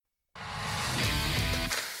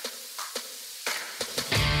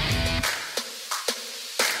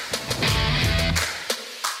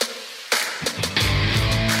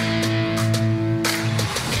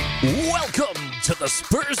the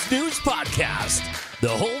Spurs News Podcast, the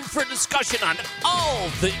home for discussion on all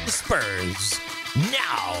things Spurs.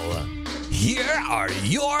 Now, here are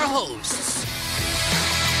your hosts.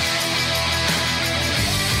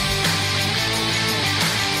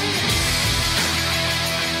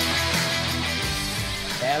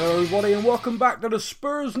 Hello everybody and welcome back to the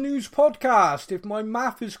Spurs News Podcast. If my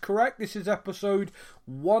math is correct, this is episode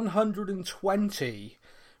 120,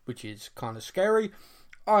 which is kind of scary.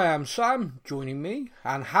 I am Sam, joining me,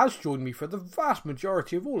 and has joined me for the vast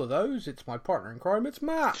majority of all of those. It's my partner in crime, it's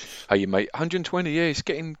Matt. How you, mate? 120, yeah,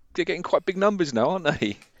 they're getting quite big numbers now, aren't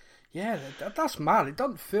they? Yeah, that's mad. It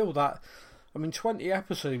doesn't feel that. I mean, 20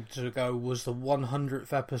 episodes ago was the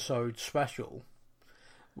 100th episode special,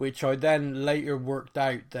 which I then later worked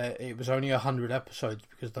out that it was only 100 episodes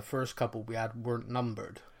because the first couple we had weren't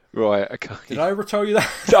numbered. Right, okay. Did I ever tell you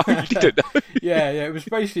that? No, you didn't know. yeah, it was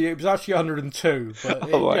actually 102, but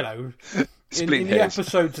right. you know, in the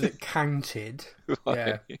episodes that counted,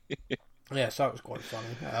 Right. yeah, so that was quite funny.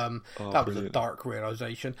 That brilliant. was a dark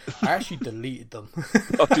realisation. I actually deleted them.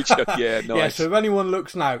 Oh, did you? Yeah, nice. Yeah, so if anyone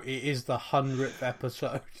looks now, it is the 100th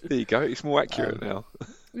episode. There you go. It's more accurate now.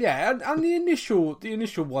 Yeah, and the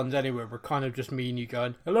initial ones anyway were kind of just me and you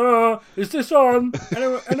going, "Hello, is this on?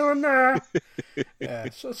 Anyone there?" Yeah,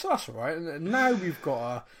 so that's all right. And now we've got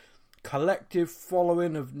a collective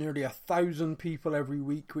following of nearly 1,000 people every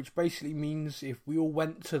week, which basically means if we all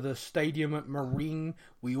went to the stadium at Marine,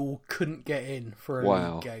 we all couldn't get in for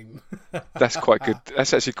a league game. That's quite good.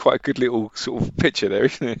 That's actually quite a good little sort of picture there,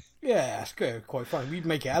 isn't it? Yeah, that's good. Quite fun. We'd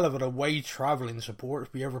make a hell of an away travelling support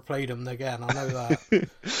if we ever played them again. I know that. Do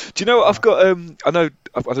you know what I've got? I don't know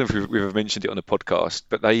if we've ever mentioned it on the podcast,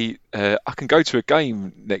 but I can go to a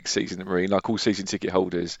game next season at Marine, like all season ticket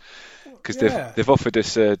holders, because they've offered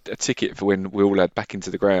us a ticket for when we're all allowed back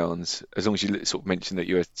into the grounds. As long as you sort of mention that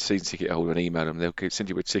you're a season ticket holder and email them, they'll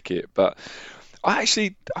send you a ticket. But I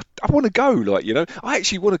want to go. Like, you know, I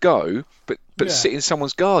actually want to go, but sit in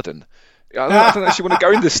someone's garden. I don't actually want to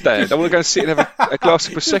go in the stand. I want to go and sit and have a glass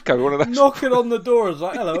of Prosecco. One of those. Knocking on the door is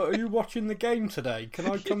like, "Hello, are you watching the game today? Can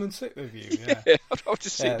I come and sit with you?" Yeah, I'll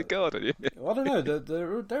just sit in the garden. Yeah. I don't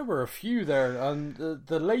know. There were a few there, and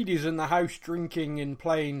the ladies in the house drinking and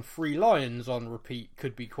playing Free Lions on repeat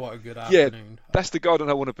could be quite a good afternoon. Yeah, that's the garden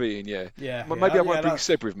I want to be in. Yeah. Maybe I might bring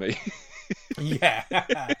Seb with me. Yeah,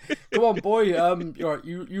 come on, boy. You're right.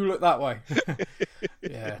 You look that way.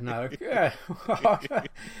 Yeah, no, yeah.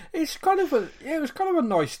 It was kind of a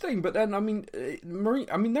nice thing. But then, I mean, Marine.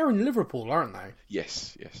 I mean, they're in Liverpool, aren't they?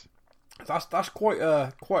 Yes. That's quite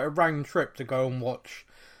a round trip to go and watch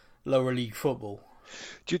lower league football.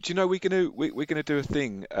 Do you know we're gonna do a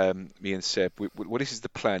thing, me and Seb. Well, this is the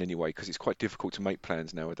plan anyway, because it's quite difficult to make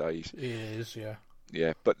plans nowadays. It is, yeah.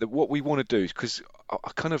 Yeah, but what we want to do is, because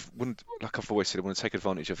I kind of want, like I've always said, I want to take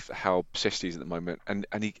advantage of how obsessed he is at the moment, and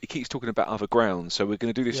he keeps talking about other grounds. So we're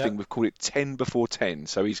going to do this thing. We've called it 10 before 10.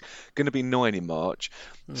 So he's going to be 9 in March.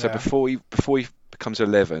 So before he becomes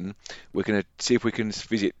 11, we're going to see if we can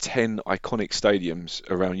visit 10 iconic stadiums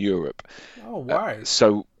around Europe. Oh wow!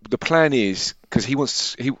 So the plan is, because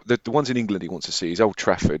the ones in England he wants to see is Old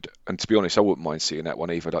Trafford, and to be honest, I wouldn't mind seeing that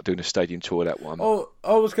one either. Like doing a stadium tour of that one. Oh,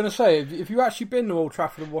 I was going to say, have you actually been to Old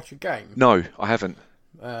Trafford and watched a game? No, I haven't.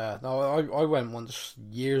 No, I went once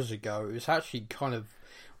years ago. It was actually kind of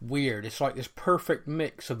weird. It's like this perfect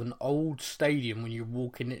mix of an old stadium when you're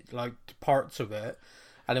walking it, like parts of it,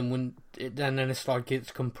 and then it's like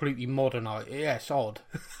it's completely modern. Yeah, it's odd.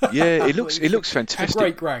 Yeah, it looks fantastic. It's a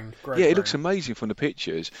great ground. It looks amazing from the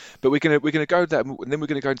pictures. But we're gonna go that, and then we're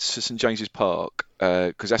gonna go to St James's Park,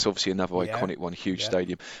 because that's obviously another iconic one, huge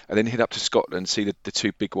stadium, and then head up to Scotland, see the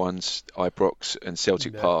two big ones, Ibrox and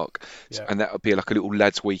Celtic Park, and that would be like a little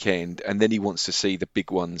lads' weekend. And then he wants to see the big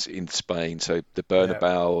ones in Spain, so the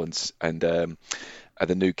Bernabeu and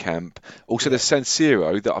the Nou Camp, also the San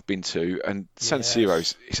Siro that I've been to, and San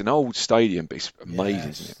Siro's, it's an old stadium, but it's amazing,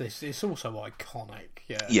 isn't it? It's also iconic.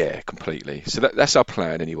 Yeah, completely. So that's our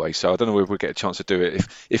plan anyway. So I don't know if we'll get a chance to do it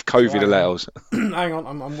if COVID allows. Hang on,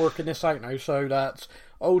 I'm working this out now. So that's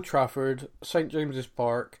Old Trafford, St James's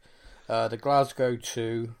Park, the Glasgow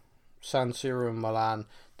 2, San Siro and Milan,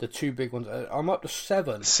 the two big ones. I'm up to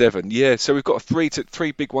 7. 7, yeah. So we've got three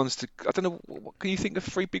big ones to. I don't know. What can you think of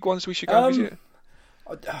 3 big ones we should go visit?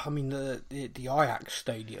 I mean, the Ajax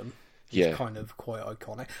Stadium is kind of quite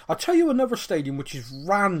iconic. I'll tell you another stadium which is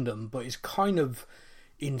random, but is kind of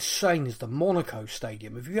insane, is the Monaco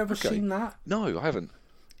Stadium. Have you ever seen that? No, I haven't.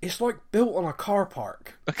 It's like built on a car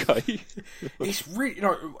park. Okay. It's really,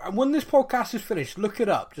 when this podcast is finished, look it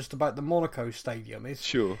up just about the Monaco Stadium.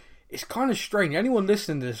 It's kind of strange. Anyone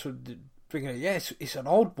listening to this thinking, yeah, it's an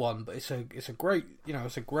odd one, but it's a great,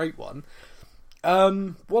 it's a great one.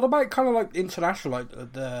 What about kind of like international, like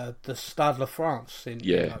the Stade de France in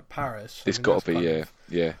like Paris? It's got to be,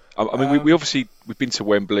 yeah. I mean, we've been to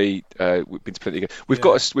Wembley, we've been to plenty. We've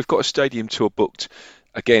got a stadium tour booked.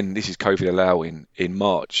 Again, this is COVID allowing. In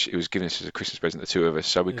March, it was given us as a Christmas present, the two of us.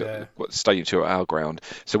 So we've got the stadium tour at our ground.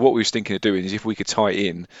 So what we was thinking of doing is if we could tie it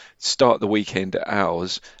in, start the weekend at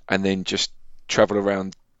ours, and then just travel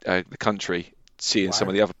around the country, seeing some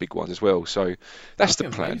of the other big ones as well. So that's the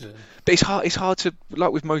plan. Amazing. But it's hard to,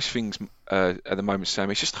 like with most things at the moment,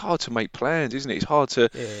 Sam, it's just hard to make plans, isn't it? It's hard to...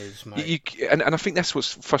 It is, mate. And I think that's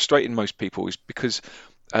what's frustrating most people is because...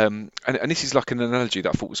 and this is like an analogy that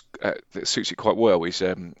I thought was that suits it quite well. Is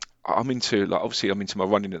I'm into my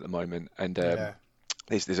running at the moment, and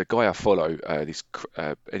there's a guy I follow.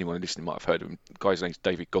 Anyone listening might have heard of him. The guy's name's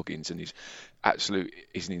David Goggins, and he's an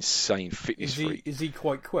insane fitness freak. Is he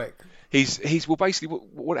quite quick? He's well, basically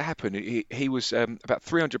what happened. He was about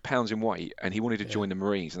 300 pounds in weight, and he wanted to join the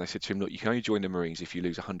Marines. And they said to him, "Look, you can only join the Marines if you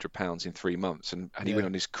lose 100 pounds in 3 months." And he went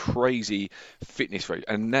on this crazy fitness rate.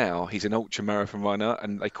 And now he's an ultra marathon runner,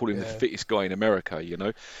 and they call him the fittest guy in America.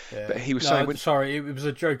 Yeah. But he was saying, sorry, it was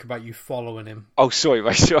a joke about you following him. Oh, sorry,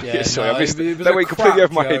 mate. Sorry, Yeah, sorry. I missed it was that a went completely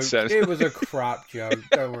over my crap head, joke. Sam. It was a crap joke.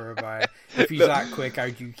 Don't worry about it. If he's that quick, how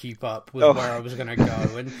do you keep up with where I was going to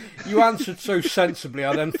go? And you answered so sensibly,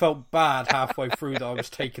 I then felt bad halfway through that I was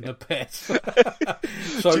taking the piss.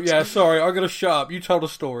 So yeah, sorry, I'm going to shut up. You tell the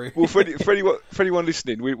story. Well, for anyone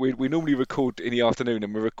listening, we normally record in the afternoon,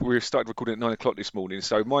 and we're starting recording at 9 o'clock this morning.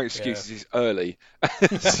 So my excuse is early.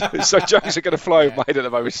 so jokes are going to fly over my head at the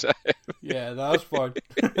moment. Sam. Yeah, that's fine.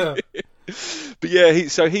 But yeah,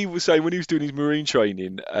 he was saying when he was doing his marine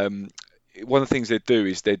training, one of the things they'd do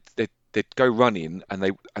is they'd go running, and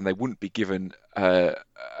they wouldn't be given a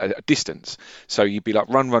distance. So you'd be like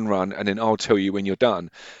run, and then I'll tell you when you're done.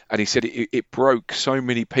 And he said it broke so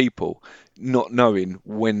many people not knowing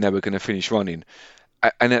when they were going to finish running.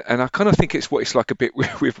 And I kind of think it's what it's like a bit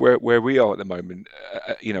with where we are at the moment,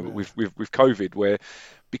 with COVID, where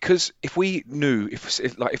because if we knew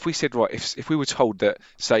if we said if we were told that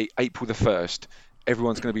say April the 1st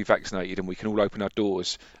everyone's going to be vaccinated and we can all open our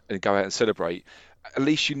doors and go out and celebrate, at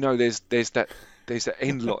least there's that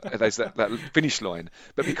end line, there's that finish line.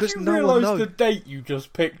 But because Did you no one realise knows the date you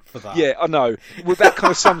just picked for that? Yeah, I know. Well, that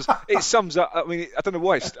kind of sums up. I mean, I don't know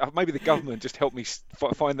why. Maybe the government just helped me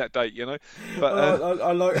find that date, But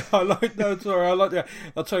I like. No, sorry, I like that.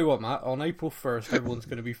 I'll tell you what, Matt. On April 1st, everyone's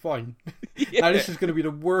going to be fine. Now, this is going to be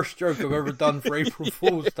the worst joke I've ever done for April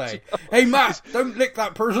Fool's Day. Hey, Matt, don't lick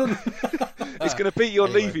that person. It's going to beat your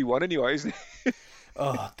Levy one anyway, isn't it?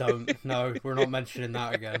 Oh, don't. No, we're not mentioning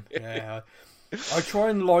that again. Yeah. I try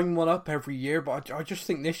and line one up every year, but I just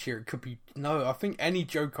think this year it could be... No, I think any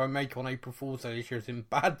joke I make on April Fool's Day this year is in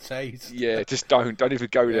bad taste. Yeah, just don't even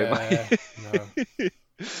go there, mate. No.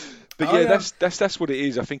 But that's what it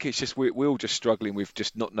is. I think it's just we're all just struggling with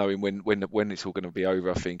just not knowing when it's all going to be over.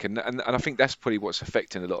 I think, and I think that's probably what's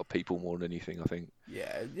affecting a lot of people more than anything. I think.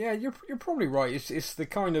 Yeah, you're probably right. It's the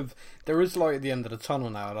kind of there is light at the end of the tunnel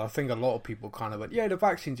now, and I think a lot of people kind of went, yeah, the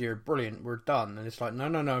vaccine's here, brilliant, we're done, and it's like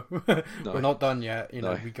no, we're not done yet.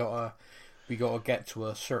 We gotta get to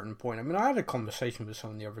a certain point. I mean, I had a conversation with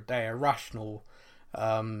someone the other day, a rational,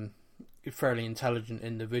 fairly intelligent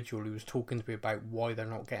individual who was talking to me about why they're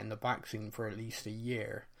not getting the vaccine for at least a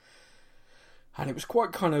year, and it was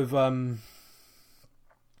quite kind of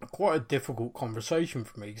quite a difficult conversation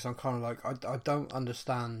for me because I'm kind of like I don't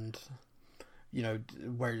understand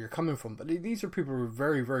where you're coming from, but these are people who are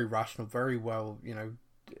very, very rational, very well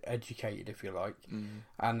educated, if you like,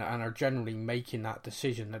 and are generally making that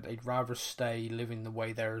decision that they'd rather stay living the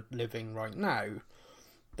way they're living right now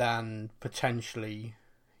than potentially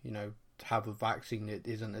have a vaccine that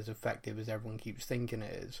isn't as effective as everyone keeps thinking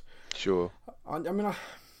it is. Sure. I mean,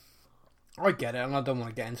 I get it, and I don't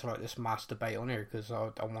want to get into like this mass debate on here because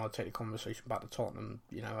I want to take the conversation back to Tottenham,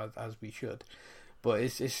 as we should. But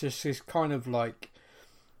it's kind of like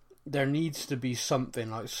there needs to be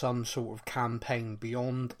something like some sort of campaign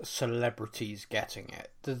beyond celebrities getting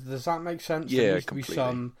it. Does that make sense? Yeah, there needs completely. to be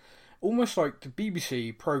some. Almost like the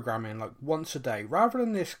BBC programming, like once a day, rather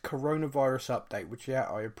than this coronavirus update, which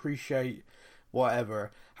I appreciate,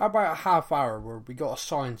 whatever. How about a half hour where we got a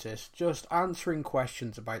scientist just answering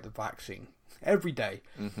questions about the vaccine every day,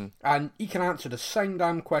 and he can answer the same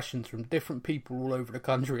damn questions from different people all over the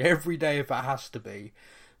country every day if it has to be,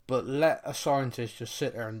 but let a scientist just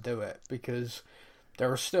sit there and do it because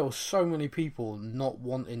there are still so many people not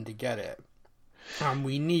wanting to get it. And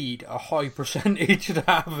we need a high percentage to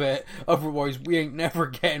have it, otherwise we ain't never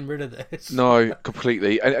getting rid of this. No,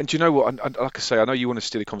 completely. And do you know what? And like I say, I know you want to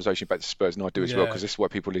steer the conversation back to Spurs, and I do as well, because this is why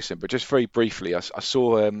people listen. But just very briefly, I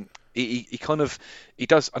saw he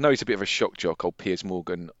does. I know he's a bit of a shock jock, old Piers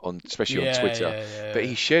Morgan, especially on Twitter. But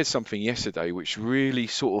he shared something yesterday which really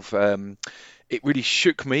sort of it really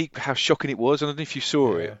shook me how shocking it was. I don't know if you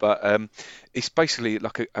saw it, but it's basically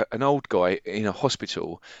like an old guy in a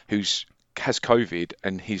hospital who's has COVID,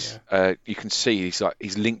 and he's you can see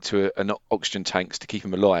he's linked to an oxygen tanks to keep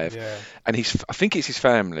him alive, and I think it's his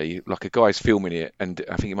family, like a guy's filming it, and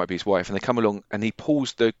I think it might be his wife, and they come along and he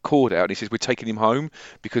pulls the cord out and he says, we're taking him home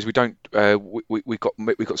because we don't we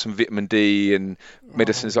got some vitamin D and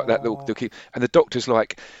medicines like that they'll keep, and the doctor's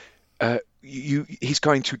like, he's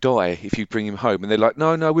going to die if you bring him home. And they're like,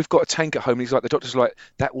 no, we've got a tank at home. And he's like, the doctor's like,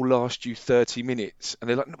 that will last you 30 minutes. And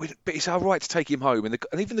they're like, no, but it's our right to take him home. And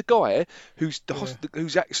even the guy who's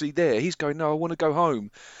actually there, he's going, no, I want to go home.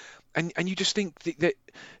 And you just think that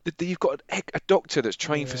you've got a doctor that's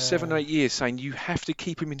trained for 7 or 8 years saying you have to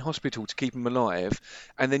keep him in hospital to keep him alive,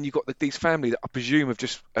 and then you've got these family that I presume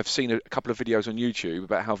have seen a couple of videos on YouTube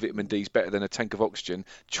about how vitamin D is better than a tank of oxygen,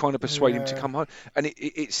 trying to persuade him to come home, and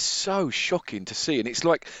it's so shocking to see, and it's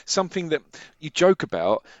like something that you joke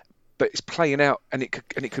about, but it's playing out, and it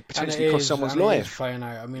could potentially cost someone's life. It is playing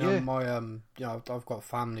out. I mean, I've got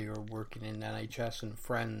family who are working in NHS and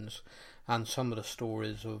friends, and some of the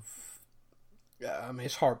stories of, I mean,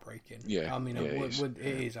 it's heartbreaking. Yeah, I mean, it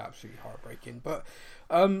is absolutely heartbreaking. But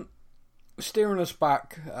steering us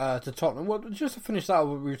back to Tottenham, well, just to finish that,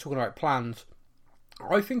 we were talking about plans.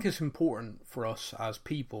 I think it's important for us as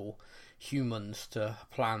people, humans, to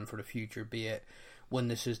plan for the future, be it when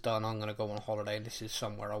this is done, I'm going to go on holiday and this is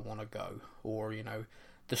somewhere I want to go. Or,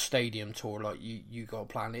 the stadium tour, like you got a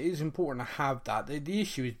plan. It is important to have that. The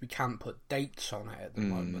issue is we can't put dates on it at the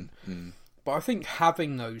moment. But I think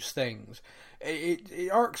having those things, it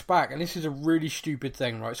arcs back, and this is a really stupid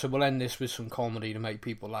thing, right? So we'll end this with some comedy to make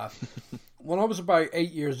people laugh. When I was about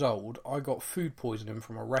 8 years old, I got food poisoning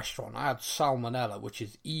from a restaurant. I had salmonella, which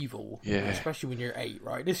is evil, especially when you're 8,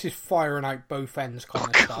 right? This is firing out both ends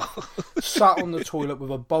kind of stuff. Sat on the toilet with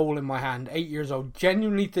a bowl in my hand, 8 years old,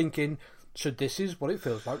 genuinely thinking, so this is what it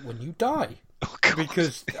feels like when you die.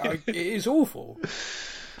 Because it is awful.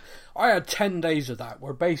 I had 10 days of that,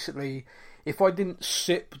 where basically, if I didn't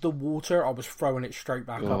sip the water, I was throwing it straight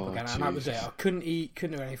back up again, and that was it. I couldn't eat,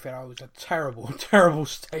 couldn't do anything. I was a terrible, terrible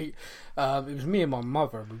state. It was me and my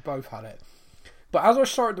mother. We both had it. But as I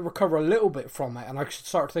started to recover a little bit from it, and I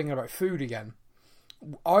started thinking about food again,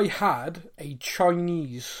 I had a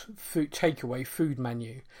Chinese takeaway food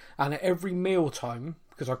menu, and at every mealtime,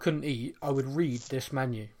 because I couldn't eat, I would read this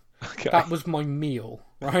menu. Okay. That was my meal,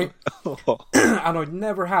 right? And I'd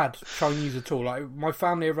never had Chinese at all. Like, my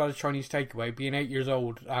family ever had a Chinese takeaway, being 8 years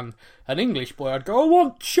old, and an English boy, I'd go, I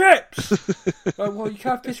want chips! Like, well, you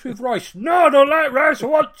can have this with rice. No, I don't like rice, I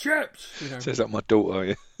want chips! Sounds like my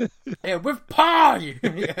daughter, yeah, with pie!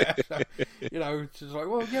 Yeah, so, it's just like,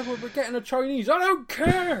 well, yeah, we're getting a Chinese, I don't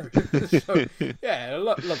care! So, yeah, a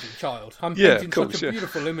lovely child. I'm painting such a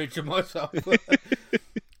beautiful image of myself.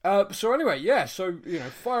 So anyway,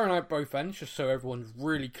 firing out both ends, just so everyone's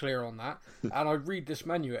really clear on that. And I read this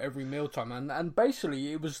menu at every mealtime, and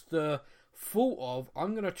basically it was the thought of,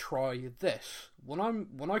 I'm going to try this. When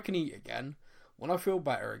I can eat again, when I feel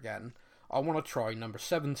better again, I want to try number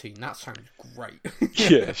 17. That sounds great.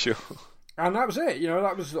 Yeah, sure. And that was it,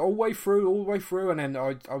 that was all the way through, and then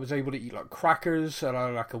I was able to eat like crackers, and I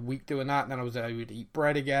had like a week doing that, and then I was able to eat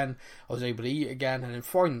bread again, I was able to eat again, and then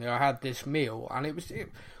finally I had this meal, and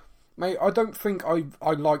mate, I don't think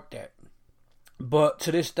I liked it, but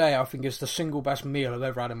to this day I think it's the single best meal I've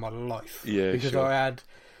ever had in my life. Yeah, because sure. I had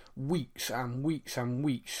weeks and weeks and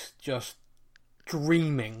weeks just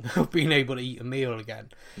dreaming of being able to eat a meal again.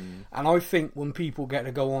 And I think when people get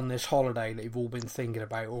to go on this holiday that they've all been thinking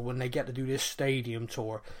about, or when they get to do this stadium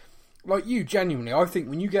tour, like you, genuinely, I think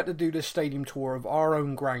when you get to do this stadium tour of our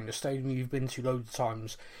own ground, the stadium you've been to loads of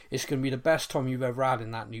times, it's going to be the best time you've ever had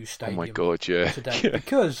in that new stadium. Oh my God, yeah. Today,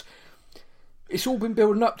 because it's all been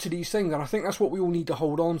building up to these things, and I think that's what we all need to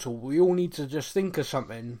hold on to. We all need to just think of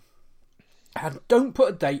something, and don't put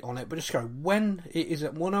a date on it, but just go, when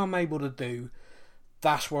I'm able to do,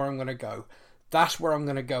 that's where I'm going to go. That's where I'm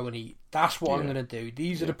going to go and eat. That's what I'm going to do.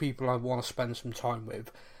 These are the people I want to spend some time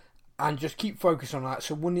with. and just keep focused on that.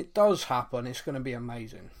 So when it does happen, it's going to be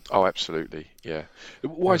amazing. Oh, absolutely, yeah.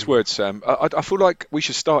 Wise words, Sam. I feel like we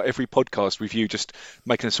should start every podcast with you just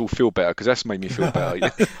making us all feel better, because that's made me feel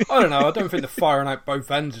better. I don't know. I don't think the firing out both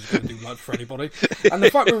ends is going to do much for anybody. And the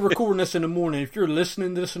fact we're recording this in the morning, if you're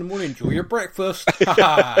listening to this in the morning, enjoy your breakfast.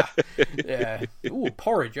 Yeah. Ooh,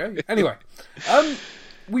 porridge, eh? Anyway,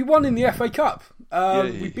 we won in the FA Cup.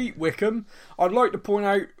 We beat Wycombe. I'd like to point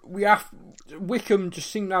out Wycombe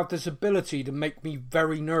just seem to have this ability to make me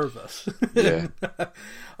very nervous. Yeah.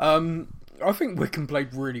 I think Wycombe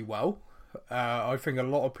played really well. I think a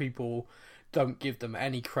lot of people don't give them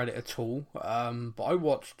any credit at all. But I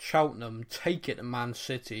watched Cheltenham take it to Man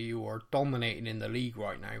City, who are dominating in the league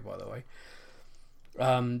right now, by the way.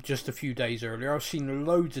 Just a few days earlier, I've seen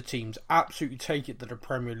loads of teams absolutely take it to the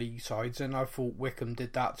Premier League sides, and I thought Wycombe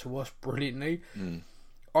did that to us brilliantly.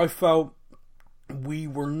 I felt we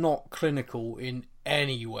were not clinical in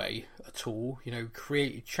any way at all.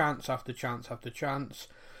 Created chance after chance after chance,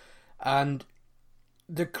 and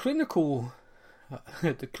the clinicalness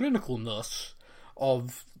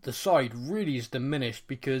of the side really is diminished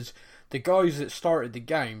because the guys that started the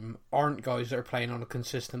game aren't guys that are playing on a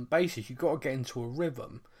consistent basis. You've got to get into a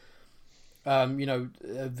rhythm.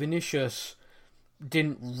 Vinicius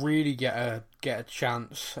didn't really get a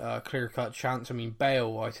chance, a clear-cut chance. I mean,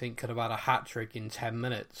 Bale, I think, could have had a hat-trick in 10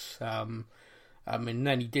 minutes. And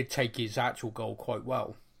then he did take his actual goal quite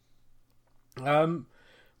well.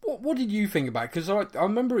 What did you think about it? Because I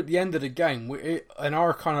remember at the end of the game, in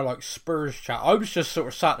our kind of like Spurs chat, I was just sort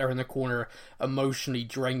of sat there in the corner, emotionally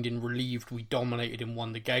drained and relieved we dominated and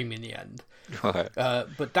won the game in the end. Right.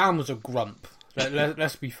 But Dan was a grump.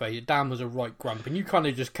 Let's be fair, Dan was a right grump, and you kind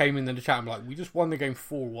of just came in the chat and like, we just won the game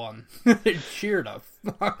 4-1. It cheered up.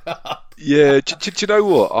 Yeah, do you know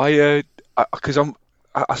what? I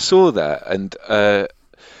saw that, and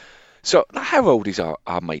so how old is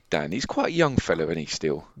our mate Dan? He's quite a young fella, isn't he,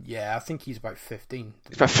 still? Yeah, I think he's about 15.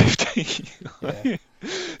 He's about 15. Yeah.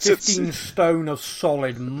 15 stone of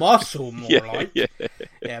solid muscle, more like.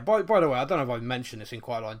 Yeah. By the way, I don't know if I've mentioned this in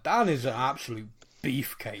quite a long. Dan is an absolute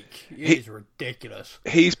beefcake. He is ridiculous.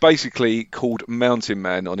 He's basically called Mountain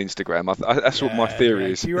Man on Instagram. That's what my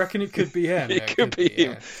theory is. Do you reckon it could be him? It could be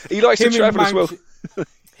him. He likes to travel as well.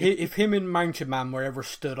 If him and Mountain Man were ever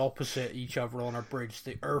stood opposite each other on a bridge,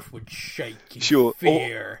 the earth would shake in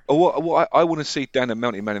fear. Or what I want to see Dan and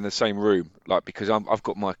Mountain Man in the same room, like, because I've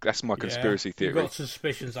got that's my conspiracy theory. You've got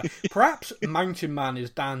suspicions. Perhaps Mountain Man is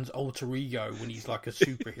Dan's alter ego when he's like a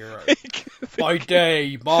superhero. By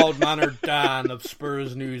day, mild-mannered Dan of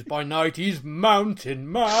Spurs News. By night, he's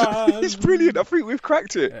Mountain Man. It's brilliant. I think we've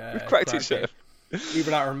cracked it. We've cracked it, sir.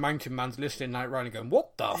 Even our Mountain Man's listening night round and going,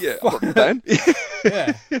 what the fuck? I'm Dan.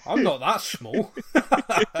 Yeah, I'm not that small.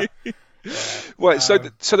 Right, so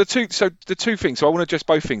the two things. So I want to address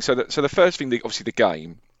both things. So the first thing, obviously the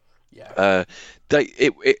game. Yeah.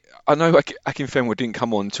 I know Akinfenwa didn't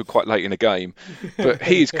come on till quite late in the game, but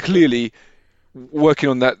he is clearly working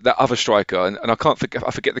on that other striker, and I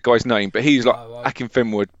forget the guy's name, but he's like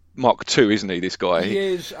Akinfenwa Mark II, isn't he, this guy? He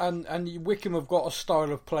is, and Wycombe have got a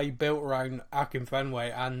style of play built around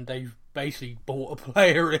Akinfenwa, and they've basically bought a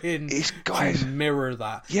player in to mirror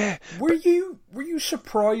that. Yeah. Were you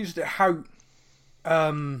surprised at how I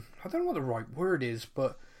don't know what the right word is,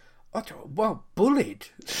 but bullied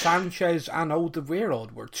Sanchez and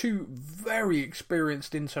Alderweireld were two very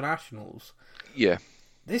experienced internationals. Yeah.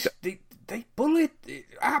 They bullied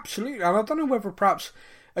absolutely, and I don't know whether perhaps.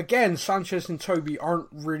 Again, Sanchez and Toby aren't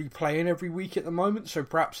really playing every week at the moment, so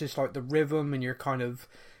perhaps it's like the rhythm and you're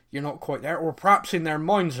not quite there, or perhaps in their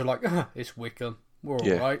minds they're like, it's Wycombe, we're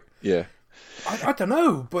alright. Yeah. I don't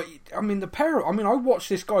know, but I mean I watched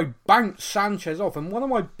this guy bounce Sanchez off, and one of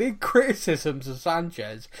my big criticisms of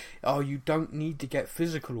Sanchez, you don't need to get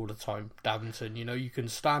physical all the time, Davinson, you can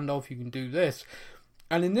stand off, you can do this.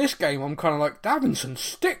 And in this game, I'm kind of like, Davinson,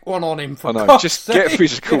 stick one on him for God's just sake. Get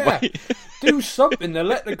physical, mate. Do something to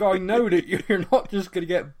let the guy know that you're not just going to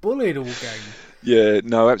get bullied all game. Yeah,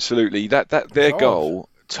 no, absolutely. Their goal,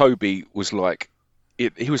 Toby was like,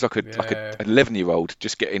 he was like an 11-year-old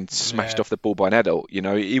just getting smashed off the ball by an adult.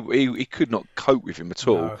 He could not cope with him at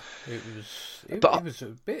all. No, it was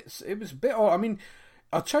a bit odd. I mean,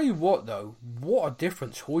 I'll tell you what, though, what a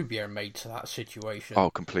difference Højbjerg made to that situation. Oh,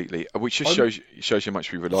 completely. Which just shows you how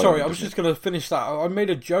much we rely on him. Sorry, I was just going to finish that. I made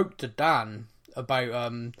a joke to Dan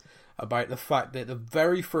about the fact that the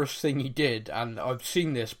very first thing he did, and I've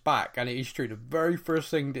seen this back, and it is true, the very first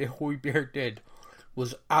thing that Højbjerg did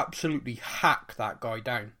was absolutely hack that guy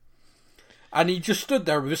down. And he just stood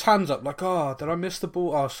there with his hands up like, did I miss the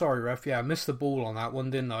ball? Oh, sorry, ref, I missed the ball on that one,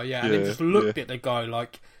 didn't I? Yeah, and he just looked at the guy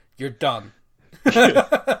like, you're done.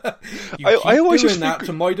 I always doing that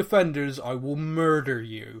to my defenders, I will murder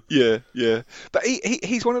you. Yeah. But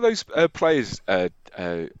he's one of those players,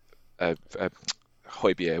 Højbjerg,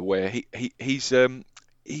 where he's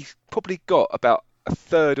probably got about a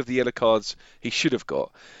third of the yellow cards he should have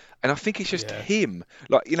got. And I think it's just him.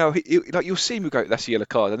 Like, like you'll see him go, that's a yellow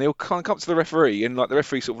card, and they'll come to the referee, and like the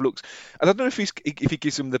referee sort of looks, and I don't know if he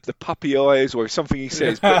gives him the puppy eyes or something he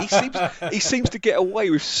says, but he seems to get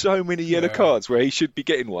away with so many yellow cards where he should be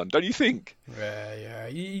getting one, don't you think? Yeah.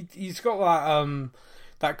 He's got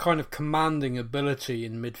that kind of commanding ability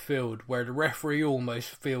in midfield where the referee almost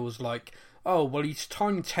feels like, oh, well, he's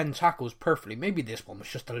timed 10 tackles perfectly. Maybe this one was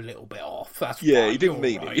just a little bit off. That's fine. He didn't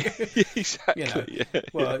mean it. Exactly.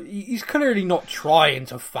 Well, he's clearly not trying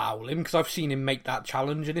to foul him, because I've seen him make that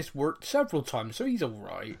challenge and it's worked several times, so he's all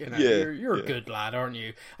right. You're a good lad, aren't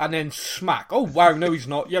you? And then smack. Oh, wow, no, he's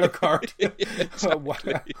not. Yellow card. Oh, wow.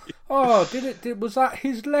 Oh, was that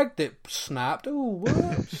his leg that snapped? Oh,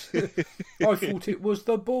 whoops. I thought it was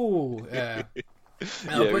the ball. Yeah.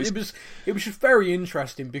 But it was just very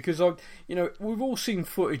interesting because we've all seen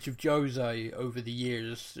footage of Jose over the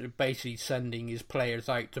years, basically sending his players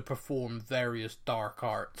out to perform various dark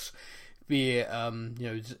arts. Be it,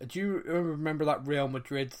 do you remember that Real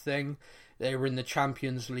Madrid thing? They were in the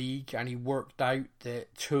Champions League, and he worked out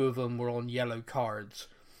that 2 of them were on yellow cards,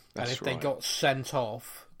 and if they got sent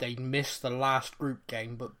off, they'd miss the last group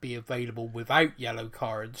game, but be available without yellow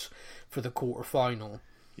cards for the quarter-final.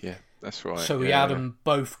 Yeah. That's right. So we had them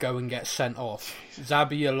both go and get sent off.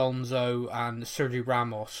 Xabi Alonso and Sergio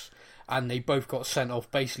Ramos. And they both got sent off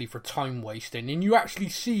basically for time wasting. And you actually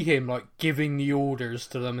see him like giving the orders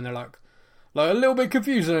to them, and they're like a little bit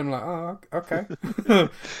confused. And I'm like, oh, okay. I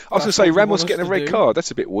was going to say, Ramos getting a red card. That's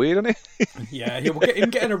a bit weird, isn't it? Yeah, well, him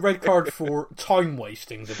getting a red card for time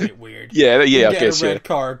wasting is a bit weird. Yeah, I guess. A red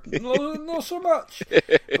card, not so much.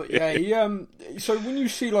 But so when you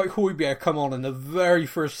see like Højbjerg come on, and the very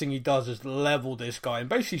first thing he does is level this guy and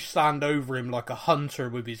basically stand over him like a hunter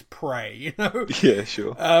with his prey. Yeah,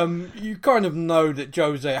 sure. You kind of know that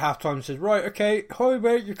Jose at halftime says, right, okay,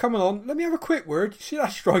 Højbjerg, you're coming on. Let me have a quick word. You see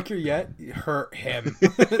that striker yet? Hurt him.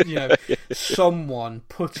 Someone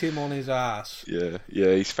put him on his ass. Yeah,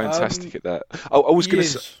 he's fantastic at that. I was going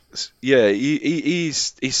to say,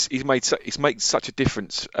 he's made such a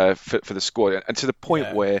difference for the squad, and to the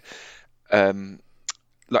point where,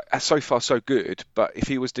 so far so good. But if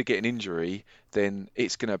he was to get an injury, then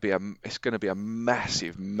it's going to be a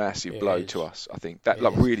massive blow to us. I think that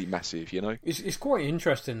really massive. It's quite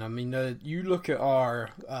interesting. I mean, you look at our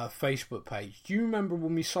Facebook page. Do you remember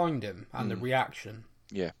when we signed him and the reaction?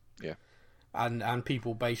 Yeah. And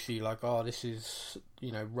people basically like, oh, this is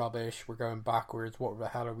rubbish. We're going backwards. What the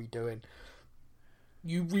hell are we doing?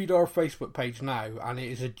 You read our Facebook page now, and it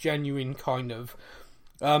is a genuine kind of.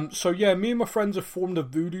 Me and my friends have formed a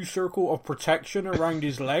voodoo circle of protection around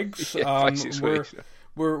his legs.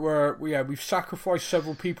 We've sacrificed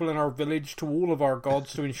several people in our village to all of our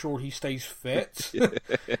gods to ensure he stays fit.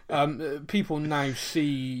 People now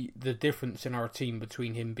see the difference in our team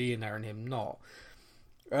between him being there and him not.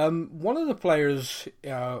 One of the players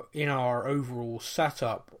in our overall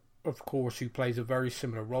setup, of course, who plays a very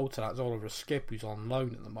similar role to that is Oliver Skipp, who's on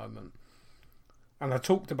loan at the moment. And I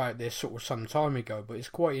talked about this sort of some time ago, but it's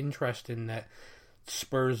quite interesting that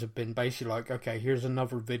Spurs have been basically like, okay, here's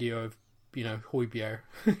another video of, Højbjerg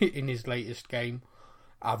in his latest game.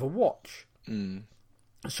 Have a watch. Mm.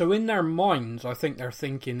 So in their minds, I think they're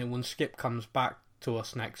thinking that when Skipp comes back to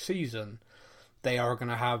us next season, they are going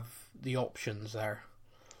to have the options there.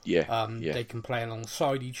 Yeah. They can play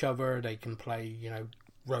alongside each other. They can play,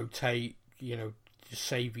 rotate, just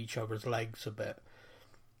save each other's legs a bit.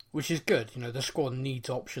 Which is good. The squad needs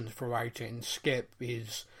options throughout it, and Skipp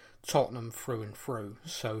is Tottenham through and through,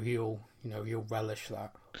 so he'll relish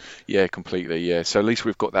that. Yeah, completely. Yeah, so at least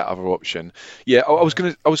we've got that other option. Yeah, I was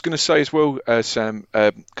gonna say as well, Sam,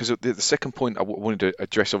 because the second point I wanted to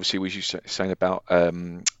address, obviously, was you saying about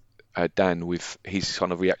Dan with his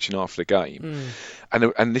kind of reaction after the game,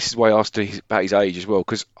 and this is why I asked about his age as well,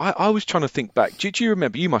 because I was trying to think back. Do you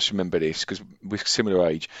remember? You must remember this because we're similar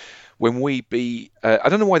age. When we beat, I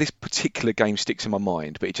don't know why this particular game sticks in my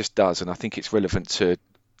mind, but it just does, and I think it's relevant to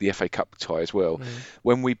the FA Cup tie as well.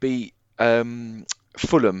 When we beat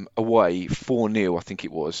Fulham away 4-0, I think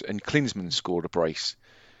it was, and Klinsmann scored a brace.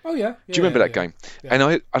 Oh yeah. Do you remember that game? Yeah.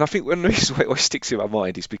 And I think one reason why it sticks in my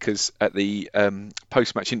mind is because at the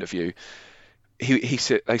post-match interview, they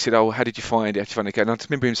said, "Oh, how did you find it? How did you find the game?" And I just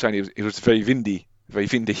remember him saying it was very windy.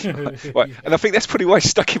 Right. And I think that's probably why it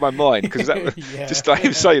stuck in my mind, because that was just like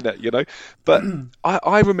him saying that, But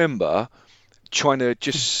I remember trying to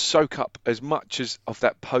just soak up as much as of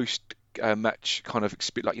that post match kind of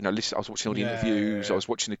like, listen, I was watching all the interviews, I was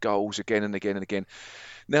watching the goals again and again and again.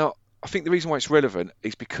 Now, I think the reason why it's relevant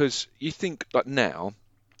is because you think like now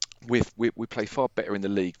we play far better in the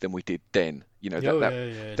league than we did then.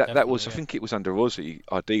 That was, I think it was under Ozzy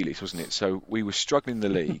Ardiles, wasn't it? So we were struggling in the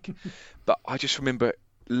league, but I just remember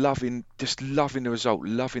loving the result,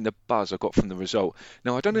 loving the buzz I got from the result.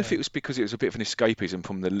 Now, I don't know if it was because it was a bit of an escapism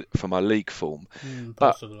from our league form,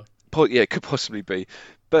 possibly. It could possibly be.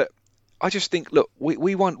 But I just think, look,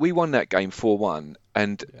 we won that game 4-1,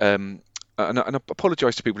 and and I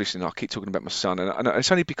apologise to people listening. I keep talking about my son, and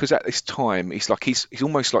it's only because at this time he's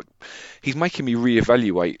almost like he's making me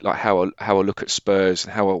reevaluate like how I look at Spurs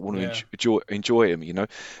and how I want to enjoy him,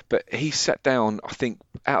 But he sat down. I think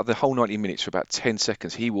out of the whole 90 minutes for about 10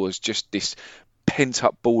 seconds, he was just this pent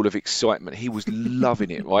up ball of excitement. He was loving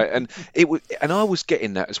it, right? And I was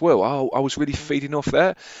getting that as well. I was really feeding off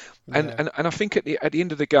that, and I think at the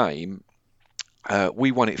end of the game.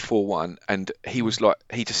 We won it 4-1, and he was like,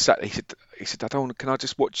 he just sat. He said, can I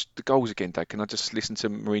just watch the goals again, Dad? Can I just listen to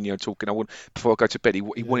Mourinho talking? Before I go to bed. He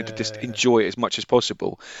wanted to just enjoy it as much as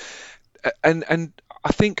possible. And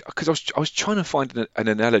I think because I was trying to find an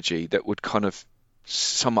analogy that would kind of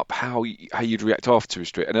sum up how you'd react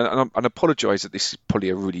afterwards to it. And I apologise that this is probably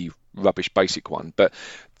a really rubbish basic one, but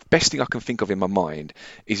the best thing I can think of in my mind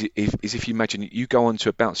is if you imagine you go onto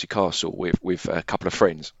a bouncy castle with a couple of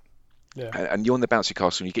friends. Yeah. And you're on the bouncy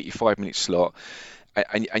castle and you get your 5-minute slot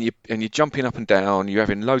and you're jumping up and down, you're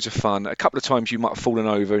having loads of fun. A couple of times you might have fallen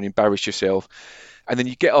over and embarrassed yourself, and then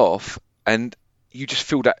you get off and you just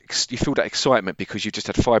feel that excitement because you just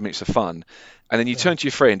had 5 minutes of fun. And then you turn to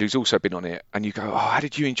your friend who's also been on it and you go, how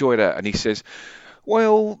did you enjoy that? And he says,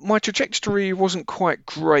 well, my trajectory wasn't quite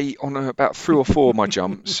great on about 3 or 4 of my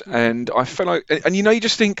jumps, and I fell out. And you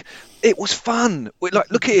just think it was fun.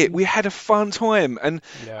 Look at it, we had a fun time, and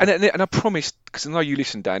I promise, because I know you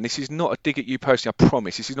listen, Dan. This is not a dig at you personally. I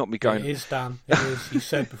promise, this is not me going. It is, Dan. It is. You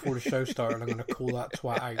said before the show started, I'm going to call that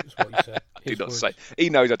twat out. Is what you said. I did not say.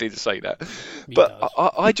 He knows I didn't say that. But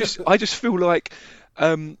I just feel like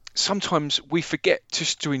sometimes we forget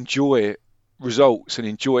just to enjoy results and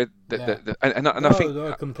enjoy I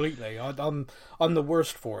think completely. I'm the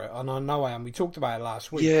worst for it, and I know I am. We talked about it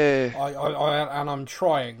last week. I'm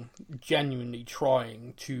genuinely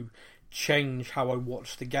trying to change how I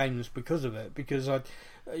watch the games because of it. Because I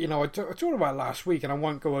talked about it last week, and I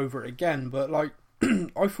won't go over it again. But like,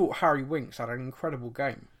 I thought Harry Winks had an incredible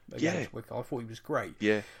game against Wigan. I thought he was great.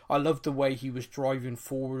 Yeah, I loved the way he was driving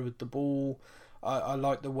forward with the ball. I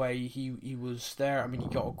liked the way he was there. I mean, he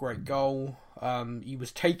got a great goal. He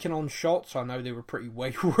was taking on shots. I know they were pretty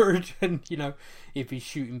wayward, and if his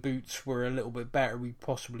shooting boots were a little bit better, we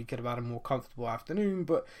possibly could have had a more comfortable afternoon.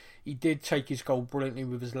 But he did take his goal brilliantly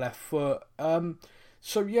with his left foot.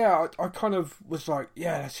 So yeah, I kind of was like,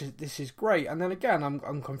 yeah, this is great. And then again,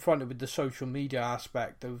 I'm confronted with the social media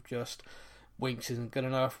aspect of just Winks isn't good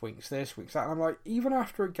enough, Winks this, Winks that. And I'm like, even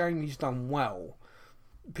after a game he's done well,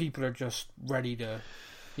 people are just ready to,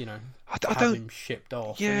 have him shipped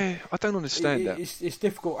off. Yeah, I don't understand that. It's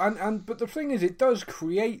difficult, but the thing is, it does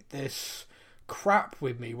create this crap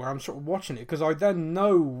with me where I'm sort of watching it because I then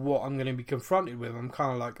know what I'm going to be confronted with. I'm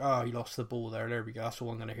kind of like, he lost the ball there. There we go. That's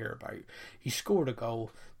all I'm going to hear about. He scored a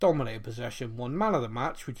goal, dominated possession, won man of the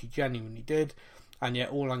match, which he genuinely did. And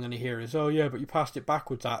yet all I'm going to hear is, but you passed it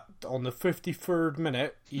backwards on the 53rd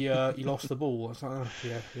minute. He lost the ball. It's like,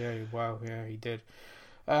 he did.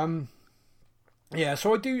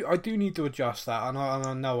 So I do need to adjust that, and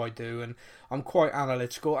I know I do, and I'm quite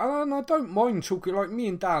analytical, and I don't mind talking. Like, me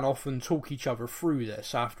and Dan often talk each other through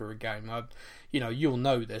this after a game. You'll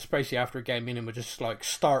know this. Basically, after a game, me and him would just like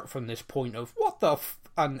start from this point of what the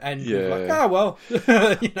and end with like,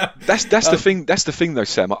 That's the thing. That's the thing, though,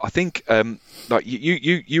 Sam. I think like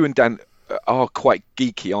you and Dan are quite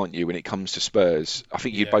geeky, aren't you, when it comes to Spurs? I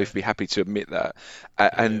think you'd both be happy to admit that,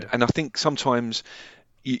 and I think sometimes.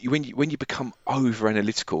 When you become over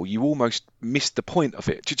analytical, you almost miss the point of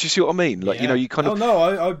it. Do you see what I mean? Like you kind of. Oh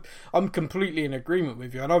no, I'm completely in agreement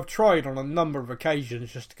with you, and I've tried on a number of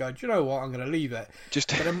occasions just to go. Do you know what? I'm going to leave it.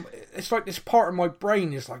 But it's like this part of my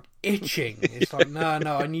brain is like itching. It's like no,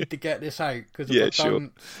 I need to get this out because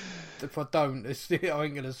if I don't, I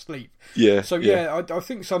ain't going to sleep. Yeah. So I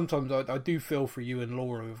think sometimes I do feel for you and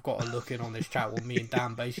Laura who've got to look in on this chat while me and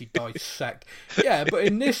Dan basically dissect. Yeah, but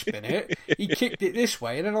in this minute he kicked it this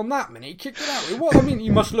way, and then on that minute he kicked it that way. What I mean,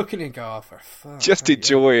 you must look in and go, for fuck. Just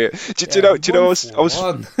enjoy it. Do you know? I was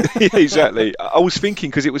yeah, exactly. I was thinking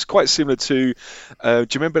because it was quite similar to. Do you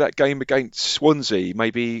remember that game against Swansea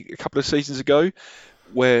maybe a couple of seasons ago,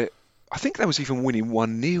 where I think they was even winning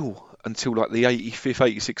 1-0 until like the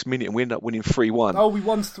 85th, 86th minute, and we ended up winning 3-1. Oh, we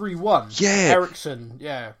won 3-1. Yeah, Ericsson.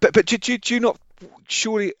 Yeah. But do you not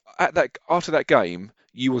surely after that game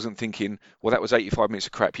you wasn't thinking, well, that was 85 minutes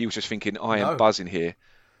of crap. You was just thinking, I am buzzing here.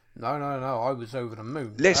 No. I was over the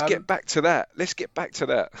moon. Let's get back to that.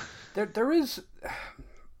 There is.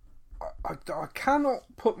 I cannot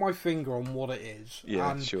put my finger on what it is.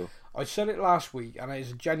 Yeah, sure. I said it last week, and it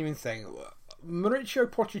is a genuine thing. Mauricio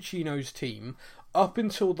Pochettino's team, up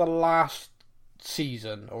until the last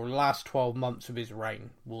season, or last 12 months of his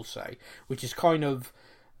reign, we'll say, which is kind of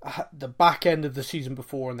the back end of the season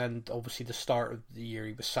before, and then obviously the start of the year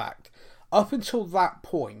he was sacked. Up until that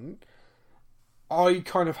point, I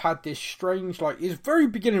kind of had this strange, like, his very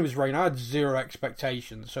beginning of his reign, I had zero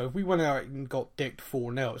expectations. So if we went out and got dicked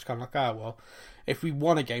 4-0, it's kind of like, well, if we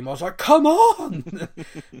won a game, I was like, come on!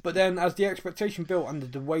 But then as the expectation built and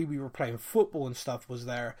the way we were playing football and stuff was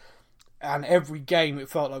there, and every game it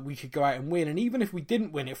felt like we could go out and win. And even if we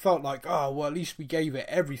didn't win, it felt like, oh, well, at least we gave it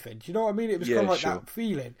everything. Do you know what I mean? It was kind of like that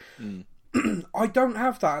feeling. I don't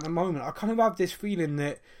have that at the moment. I kind of have this feeling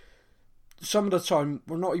that some of the time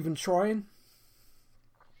we're not even trying.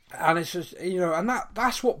 And it's just, and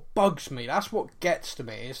that's what bugs me. That's what gets to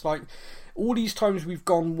me. It's like all these times we've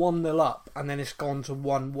gone 1-0 up and then it's gone to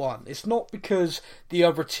 1-1. It's not because the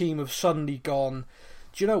other team have suddenly gone,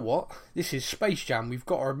 do you know what? This is Space Jam. We've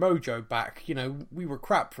got our mojo back. We were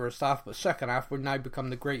crap first half, but second half we're now become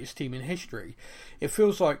the greatest team in history. It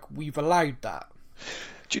feels like we've allowed that.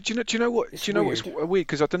 Do you know what? It's weird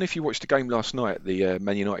because I don't know if you watched the game last night, the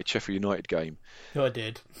Man United Sheffield United game. No, I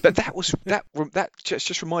did. But that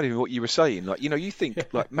just reminded me of what you were saying. Like, you think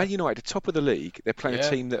like Man United, top of the league, they're playing a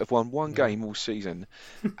team that have won one game all season,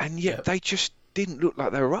 and yet they just didn't look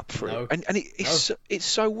like they were up for it. And it's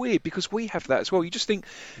so weird because we have that as well. You just think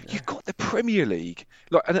you've got the Premier League,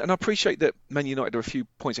 like, and I appreciate that Man United are a few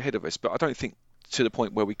points ahead of us, but I don't think to the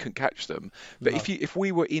point where we couldn't catch them. But if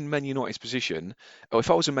we were in Man United's position, or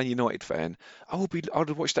if I was a Man United fan, I'd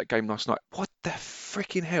have watched that game last night. What the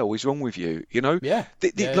freaking hell is wrong with you?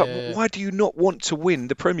 Why do you not want to win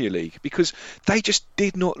the Premier League? Because they just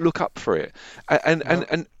did not look up for it.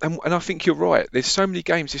 And I think you're right. There's so many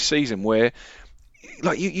games this season where,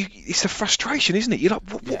 like, it's a frustration, isn't it? You're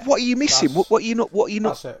like, what are you missing? What are you not?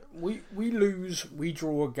 That's it. We lose, we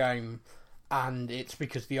draw a game, and it's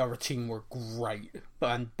because the other team were great,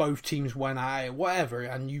 and both teams went at it, whatever,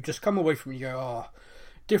 and you just come away from it and you go, oh,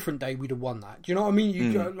 different day we'd have won that. Do you know what I mean?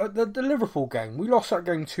 You go, like the Liverpool game, we lost that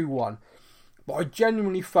game 2-1, but I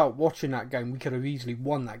genuinely felt watching that game we could have easily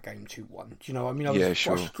won that game 2-1. Do you know what I mean? I was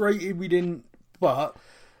frustrated we didn't, but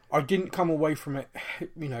I didn't come away from it,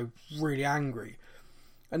 really angry.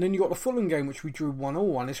 And then you got the Fulham game, which we drew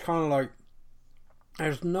 1-1, and it's kind of like,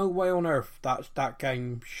 there's no way on earth that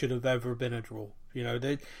game should have ever been a draw.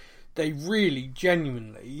 They really,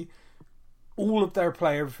 genuinely, all of their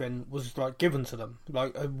play, everything was like given to them.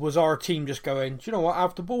 Like, was our team just going, do you know what,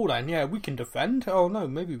 have the ball then? Yeah, we can defend. Oh no,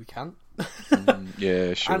 maybe we can't.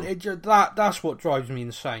 Yeah, sure. And that's what drives me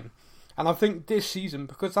insane. And I think this season,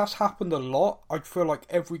 because that's happened a lot, I feel like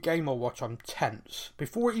every game I watch, I'm tense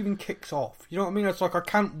before it even kicks off. You know what I mean? It's like I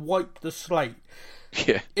can't wipe the slate.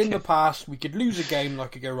 In the past, we could lose a game,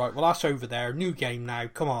 like I go, right, well, that's over there, new game now,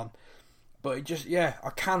 come on. But it just, I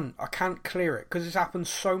can't clear it, because it's happened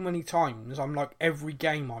so many times. I'm like, every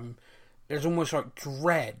game, there's almost like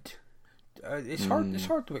dread. It's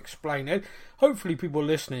hard to explain it. Hopefully people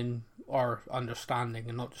listening are understanding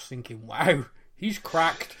and not just thinking, wow, he's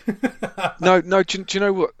cracked. No, do you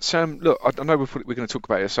know what, Sam? Look, I know we're going to talk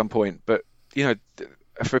about it at some point, but,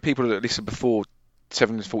 for people that listen before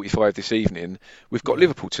 7:45 this evening, we've got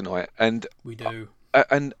Liverpool tonight, and we do.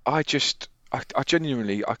 And I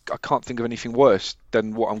genuinely can't think of anything worse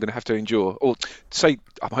than what I'm going to have to endure. Or say,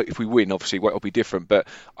 if we win, obviously, it'll be different. But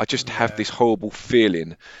I just have this horrible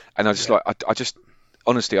feeling, and I just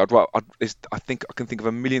honestly, I think I can think of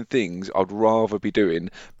a million things I'd rather be doing.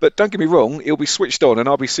 But don't get me wrong, it'll be switched on and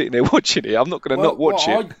I'll be sitting there watching it. I'm not going to not watch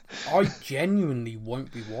it. I genuinely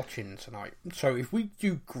won't be watching tonight. So if we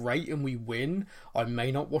do great and we win, I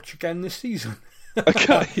may not watch again this season.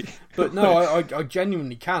 Okay. But no, I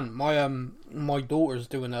genuinely can't. My daughter's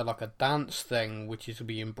doing a dance thing, which is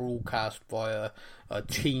being broadcast via a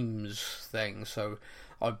Teams thing. So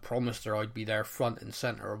I promised her I'd be there front and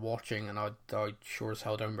centre watching, and I sure as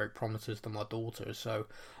hell don't break promises to my daughter. So,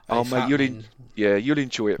 mate, you'll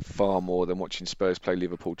enjoy it far more than watching Spurs play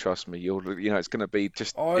Liverpool. Trust me, it's going to be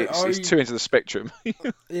just it's too into the spectrum.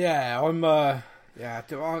 Yeah, I'm I'm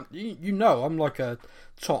like a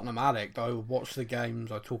Tottenham addict. I watch the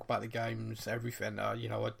games, I talk about the games, everything.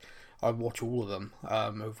 I watch all of them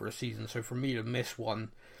over a season. So for me to miss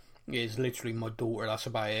one is literally my daughter. That's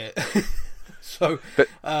about it. So, but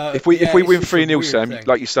if we win 3-0, Sam,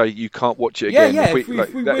 like you say, you can't watch it again. Yeah. If we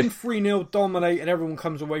win 3-0, dominate, and everyone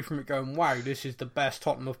comes away from it going, "Wow, this is the best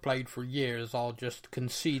Tottenham have played for years," I'll just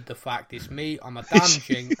concede the fact it's me. I'm a damn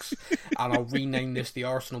jinx, and I'll rename this the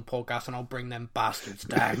Arsenal podcast, and I'll bring them bastards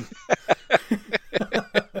down.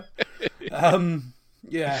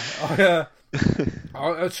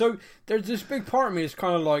 So there's this big part of me is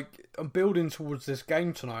kind of like, I'm building towards this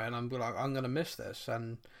game tonight, and I'm like, I'm gonna miss this,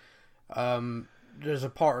 and there's a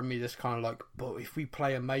part of me that's kind of like, but if we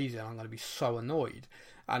play amazing, I'm going to be so annoyed.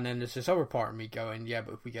 And then there's this other part of me going, yeah,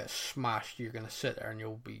 but if we get smashed, you're going to sit there and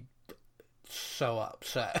you'll be so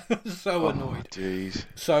upset, so annoyed. Jeez.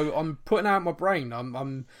 So I'm putting out my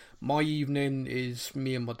brain. My evening is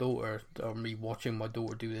me and my daughter, or me watching my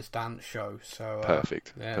daughter do this dance show. So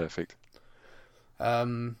perfect.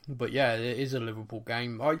 But yeah, it is a Liverpool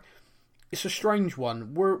game. It's a strange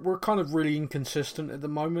one. We're kind of really inconsistent at the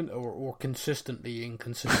moment, or consistently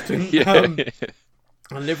inconsistent.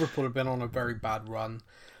 And Liverpool have been on a very bad run.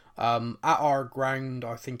 At our ground,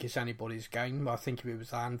 I think it's anybody's game. I think if it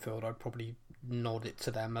was Anfield, I'd probably nod it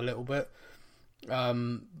to them a little bit.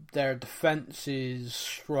 Their defence is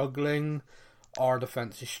struggling. Our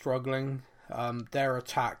defence is struggling. Their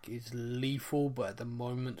attack is lethal, but at the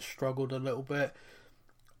moment struggled a little bit.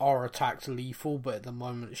 Our attack's lethal, but at the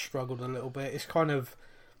moment it's struggled a little bit. It's kind of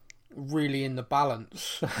really in the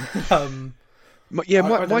balance. My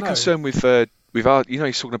concern with our,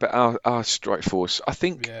 he's talking about our strike force. I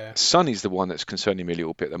think Sonny's the one that's concerning me a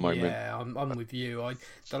little bit at the moment. Yeah, I'm with you.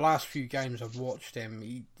 The last few games I've watched him,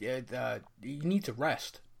 he needs a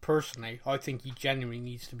rest. Personally, I think he genuinely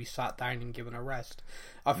needs to be sat down and given a rest.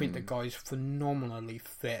 I think the guy's phenomenally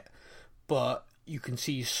fit, but you can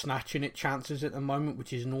see he's snatching at chances at the moment,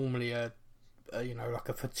 which is normally a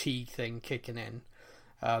fatigue thing kicking in.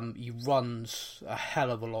 He runs a hell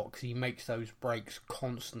of a lot because he makes those breaks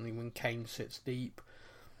constantly when Kane sits deep.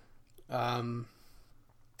 I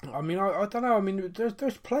don't know. I mean,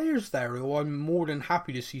 there's players there who I'm more than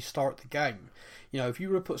happy to see start the game. If you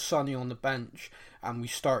were to put Sonny on the bench and we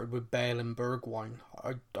started with Bale and Bergwijn,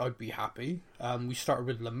 I'd be happy. We started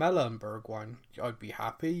with Lamela and Bergwijn, I'd be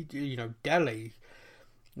happy. Dele,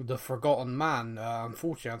 the forgotten man,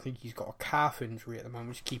 unfortunately I think he's got a calf injury at the moment,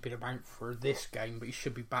 which is keeping him out for this game, but he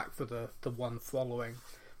should be back for the one following,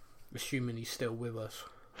 assuming he's still with us.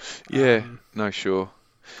 Sure.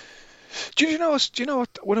 Do you know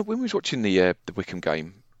what? When we was watching the Wickham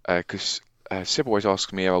game, because Seb always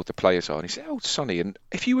asks me how old the players are, and he said, "How old's Sonny?" And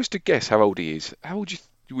if you was to guess how old he is, how old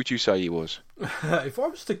would you say he was? If I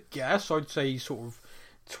was to guess, I'd say he's sort of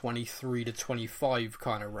 23 to 25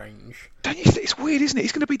 kind of range. Don't you think it's weird, isn't it?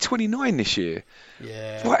 He's going to be 29 this year.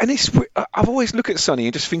 Yeah. Right, and I've always looked at Sonny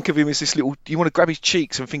and just think of him as this little. You want to grab his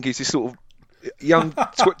cheeks and think he's this sort of young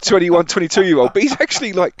 21, 22-year-old, but he's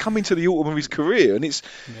actually like coming to the autumn of his career, and it's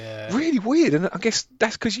really weird. And I guess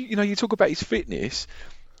that's because you talk about his fitness,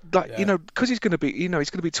 because he's going to be, he's going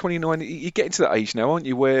to be 29. You're getting to that age now, aren't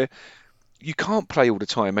you, where you can't play all the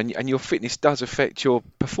time, and your fitness does affect your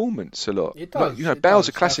performance a lot. It does. Bale's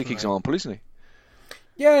a classic example, isn't he?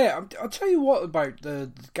 Yeah, I'll tell you what about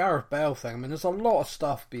the Gareth Bale thing. I mean, there's a lot of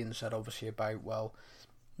stuff being said, obviously, about, well,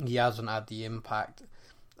 he hasn't had the impact.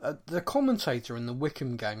 The commentator in the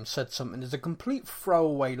Wickham game said something. There's a complete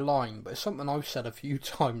throwaway line, but it's something I've said a few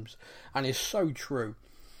times, and it's so true.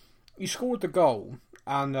 He scored the goal,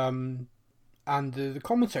 and the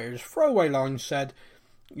commentator's throwaway line said,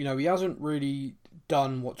 he hasn't really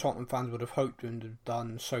done what Tottenham fans would have hoped him to have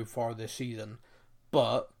done so far this season,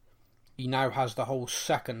 but he now has the whole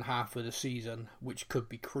second half of the season, which could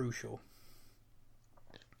be crucial.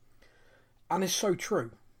 And it's so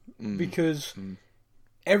true, because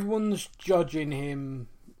everyone's judging him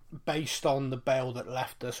based on the Bale that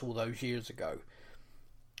left us all those years ago.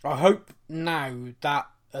 I hope now that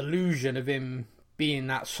illusion of him being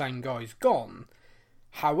that same guy's gone.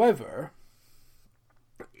 However,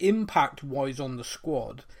 impact-wise on the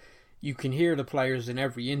squad, you can hear the players in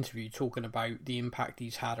every interview talking about the impact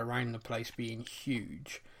he's had around the place being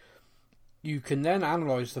huge. You can then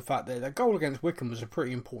analyse the fact that the goal against Wickham was a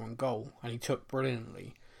pretty important goal, and he took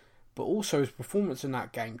brilliantly. But also his performance in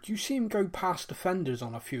that game. Do you see him go past defenders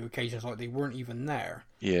on a few occasions like they weren't even there?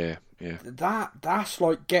 Yeah. That's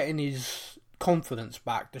like getting his confidence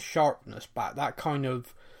back, the sharpness back, that kind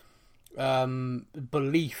of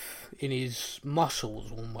belief in his muscles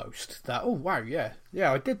almost. That, oh wow, yeah,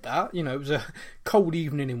 I did that. It was a cold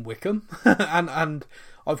evening in Wickham, and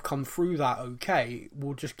I've come through that okay.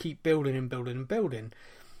 We'll just keep building and building and building.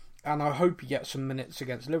 And I hope he gets some minutes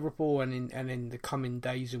against Liverpool and in the coming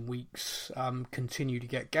days and weeks continue to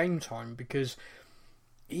get game time, because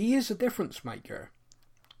he is a difference maker.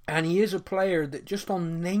 And he is a player that just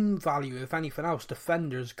on name value, if anything else,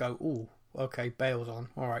 defenders go, oh, okay, Bale's on.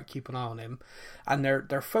 All right, keep an eye on him. And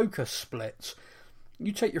their focus splits.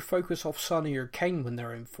 You take your focus off Sonny or Kane when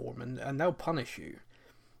they're in form and they'll punish you.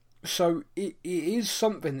 So it is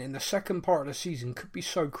something in the second part of the season could be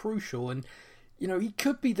so crucial. And he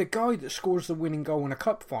could be the guy that scores the winning goal in a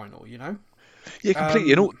cup final, Yeah,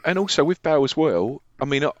 completely. And also with Bale as well, I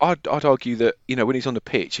mean, I'd argue that, when he's on the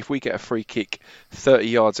pitch, if we get a free kick 30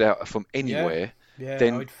 yards out from anywhere,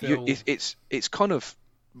 then it's kind of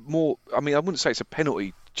more, I mean, I wouldn't say it's a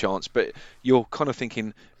penalty chance, but you're kind of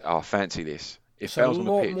thinking, I fancy this. If Bale's on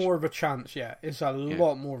the pitch. It's a lot more of a chance, It's a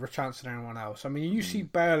lot more of a chance than anyone else. I mean, you see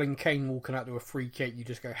Bale and Kane walking out to a free kick, you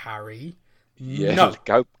just go, Harry, no.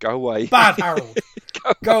 Go away. Bad Harold.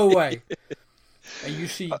 go away. And you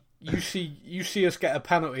see us get a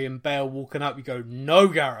penalty and Bale walking up, you go, no,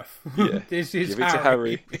 Gareth. This is Give it to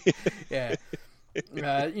Harry. Yeah.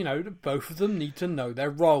 Both of them need to know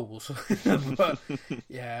their roles. But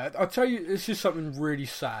I'll tell you, this is something really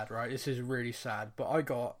sad, right? This is really sad. But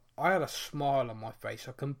I had a smile on my face,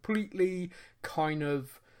 a completely kind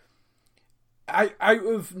of out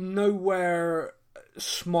of nowhere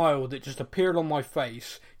smile that just appeared on my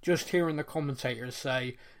face, just hearing the commentators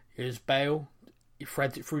say, here's Bale, he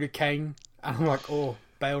threads it through to Kane, and I'm like, oh,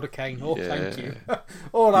 Bale to Kane, oh, thank you.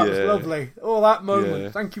 Oh, that was lovely. Oh, that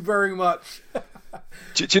moment, thank you very much.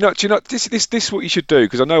 Do you know this is what you should do,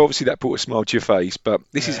 because I know obviously that brought a smile to your face, but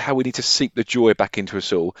this is how we need to seep the joy back into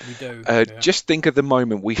us all. We do. Just think of the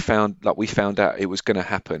moment we found out it was going to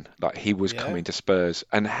happen, like he was coming to Spurs,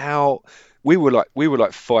 and how we were like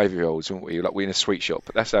 5-year-olds, weren't we? Like we're in a sweet shop.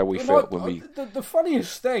 That's how we felt when we. The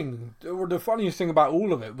funniest thing about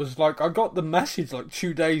all of it was, like, I got the message like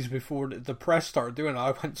 2 days before the press started doing it.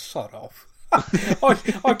 I went, sod off.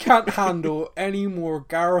 I can't handle any more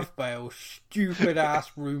Gareth Bale stupid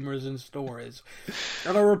ass rumours and stories.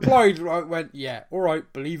 And I replied, I went, yeah,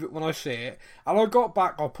 alright, believe it when I see it. And I got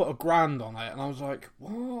back, I put $1,000 on it, and I was like,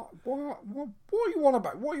 what are you on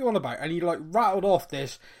about? What are you on about? And he like rattled off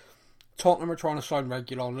this. Tottenham are trying to sign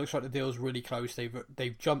Reguilon. Looks like the deal's really close.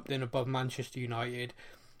 They've jumped in above Manchester United.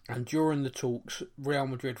 And during the talks, Real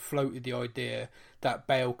Madrid floated the idea that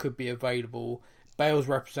Bale could be available. Bale's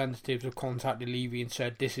representatives have contacted Levy and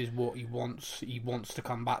said this is what he wants. He wants to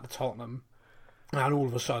come back to Tottenham. And all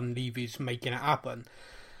of a sudden, Levy's making it happen.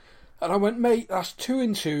 And I went, mate, that's 2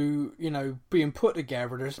 and 2, being put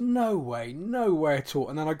together. There's no way at all.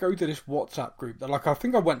 And then I go to this WhatsApp group that, like, I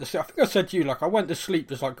think I said to you, like, I went to sleep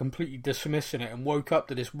just, like, completely dismissing it and woke up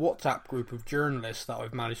to this WhatsApp group of journalists that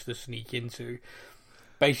I've managed to sneak into.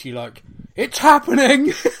 Basically, like, it's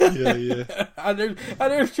happening! Yeah. and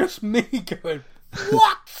it was just me going,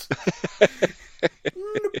 what?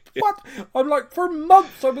 What? I'm like, for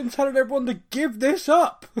months I've been telling everyone to give this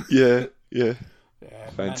up. Yeah.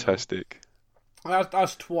 Fantastic.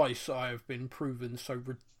 That's twice I've been proven so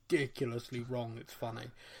ridiculously wrong, it's funny.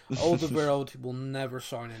 Alderweireld will never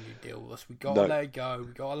sign a new deal with us. We gotta let it go.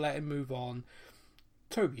 We gotta let him move on.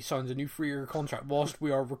 Toby signs a new 3-year contract whilst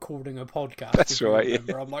we are recording a podcast. That's right.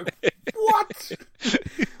 Yeah. I'm like, what?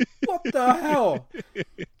 What the hell?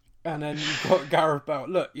 And then you've got Gareth Bale.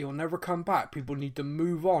 Look, you'll never come back. People need to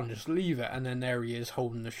move on. Just leave it. And then there he is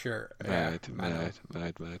holding the shirt. Mad.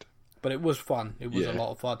 But it was fun. It was a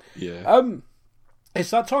lot of fun. Yeah.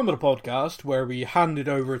 It's that time of the podcast where we hand it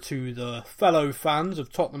over to the fellow fans of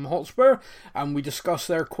Tottenham Hotspur and we discuss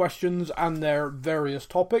their questions and their various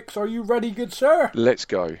topics. Are you ready, good sir? Let's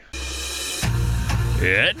go.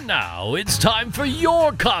 And now it's time for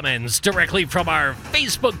your comments directly from our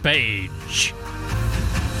Facebook page.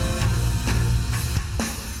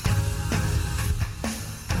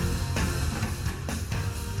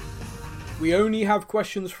 We only have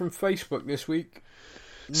questions from Facebook this week.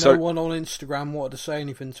 No one on Instagram wanted to say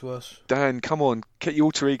anything to us. Dan, come on, get your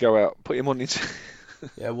alter ego out. Put him on Instagram.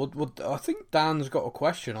 Yeah, well, I think Dan's got a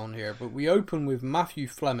question on here, but we open with Matthew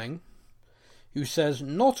Fleming, who says,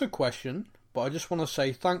 not a question, but I just want to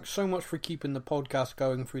say thanks so much for keeping the podcast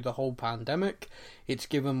going through the whole pandemic. It's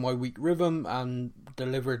given my week rhythm and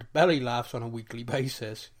delivered belly laughs on a weekly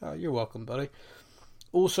basis. Oh, you're welcome, buddy.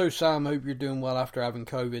 Also, Sam, hope you're doing well after having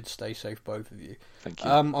COVID. Stay safe, both of you. Thank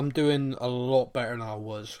you. I'm doing a lot better than I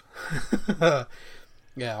was.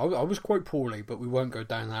 Yeah, I was quite poorly, but we won't go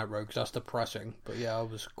down that road because that's depressing. But yeah, I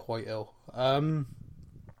was quite ill.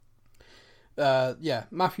 Yeah,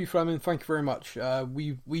 Matthew Fleming, thank you very much.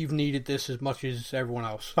 We've needed this as much as everyone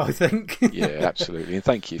else, I think. Yeah, absolutely. And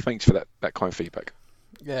thank you. Thanks for that kind feedback.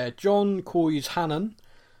 Yeah, John Coyes Hannon.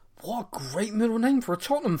 What a great middle name for a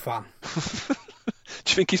Tottenham fan. Do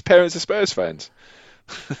you think his parents are Spurs fans?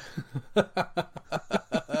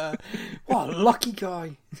 What a lucky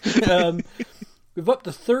guy. With up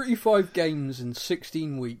to 35 games in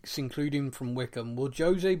 16 weeks, including from Wickham, will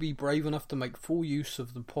Jose be brave enough to make full use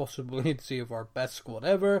of the possibility of our best squad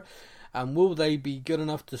ever? And will they be good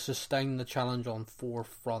enough to sustain the challenge on 4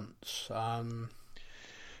 fronts?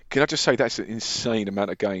 Can I just say that's an insane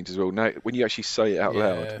amount of games as well? Now, when you actually say it out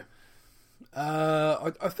loud.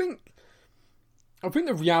 I think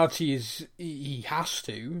the reality is he has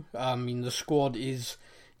to. I mean, the squad is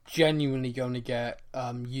genuinely going to get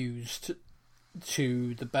used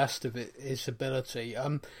to the best of its ability.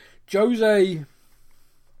 Jose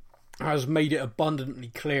has made it abundantly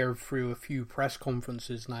clear through a few press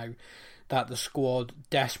conferences now that the squad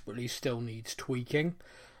desperately still needs tweaking.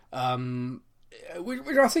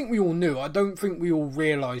 Which I think we all knew. I don't think we all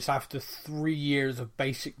realised after 3 years of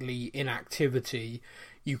basically inactivity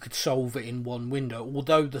you could solve it in one window.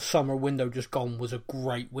 Although the summer window just gone was a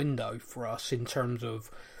great window for us in terms of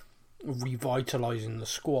revitalising the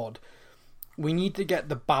squad. We need to get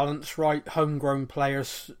the balance right. Homegrown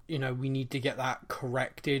players, we need to get that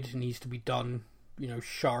corrected. It needs to be done,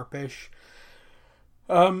 sharpish.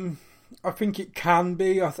 I think it can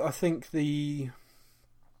be. I think there's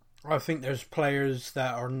players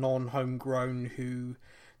that are non-homegrown who,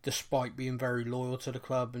 despite being very loyal to the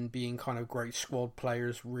club and being kind of great squad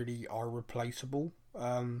players, really are replaceable.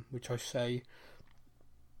 Which I say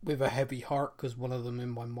with a heavy heart, because one of them in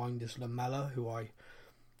my mind is Lamela, who I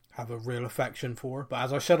have a real affection for. But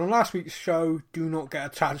as I said on last week's show, do not get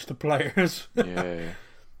attached to players. Yeah.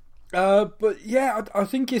 But yeah, I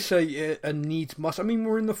think it's a needs must. I mean,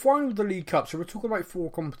 we're in the final of the League Cup, so we're talking about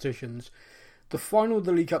 4 competitions. The final of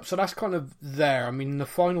the League Cup, so that's kind of there. I mean, the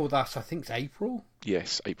final of that, I think, is April.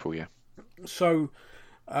 Yes, April, yeah. So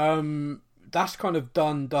that's kind of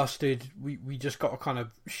done, dusted. We just got to kind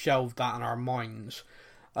of shelve that in our minds.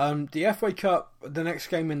 The FA Cup, the next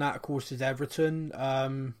game in that, of course, is Everton.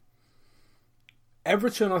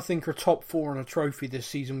 Everton, I think, are top 4 on a trophy this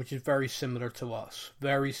season, which is very similar to us.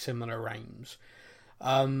 Very similar aims.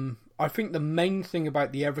 I think the main thing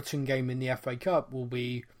about the Everton game in the FA Cup will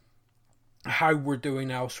be how we're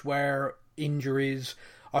doing elsewhere, injuries.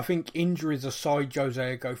 I think injuries aside, Jose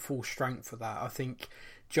will go full strength for that. I think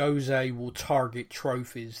Jose will target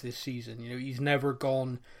trophies this season. He's never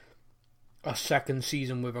gone a second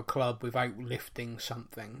season with a club without lifting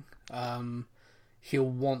something. He'll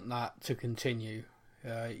want that to continue.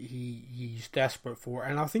 He's desperate for it,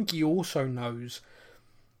 and I think he also knows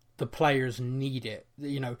the players need it.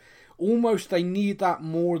 Almost they need that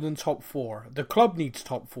more than top 4. The club needs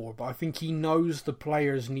top 4, but I think he knows the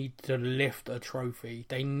players need to lift a trophy.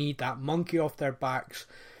 They need that monkey off their backs.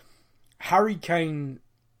 Harry Kane,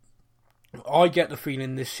 I get the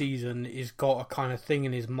feeling this season has got a kind of thing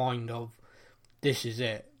in his mind of, this is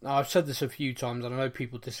it. Now, I've said this a few times, and I know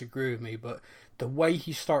people disagree with me, but the way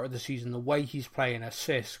he started the season, the way he's playing,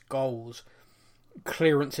 assists, goals,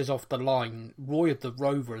 clearances off the line, Roy of the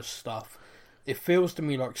Rovers stuff, it feels to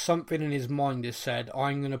me like something in his mind has said,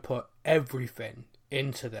 I'm going to put everything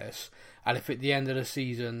into this, and if at the end of the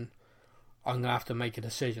season I'm going to have to make a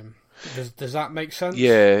decision. Does that make sense?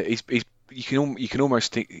 Yeah, you can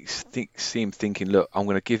almost see him thinking, look, I'm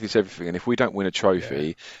going to give this everything, and if we don't win a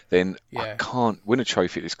trophy, then I can't win a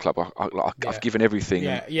trophy at this club. I've given everything.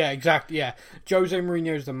 Yeah, exactly. Yeah, Jose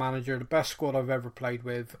Mourinho's the manager, the best squad I've ever played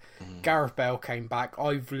with. Gareth Bale came back.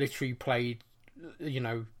 I've literally played,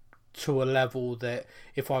 to a level that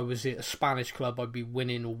if I was at a Spanish club, I'd be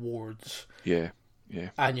winning awards. Yeah.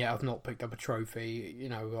 And yet I've not picked up a trophy.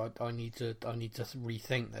 I need to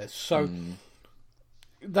rethink this. So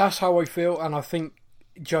that's how I feel, and I think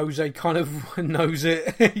Jose kind of knows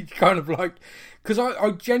it. He kind of like, because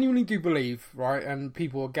I genuinely do believe, right, and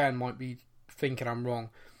people again might be thinking I'm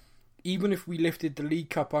wrong, even if we lifted the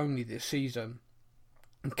League Cup only this season,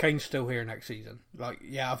 Kane's still here next season.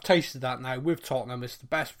 I've tasted that now with Tottenham. It's the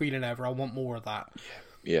best feeling ever. I want more of that.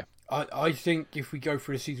 Yeah. I think if we go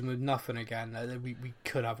through the season with nothing again, we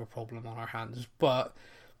could have a problem on our hands. But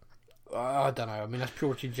I don't know. I mean, that's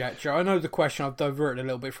pure conjecture. I know the question, I've diverted a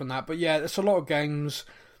little bit from that. But yeah, it's a lot of games.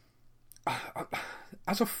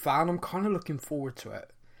 As a fan, I'm kind of looking forward to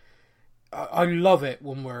it. I love it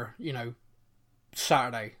when we're,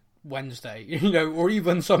 Saturday, Wednesday, or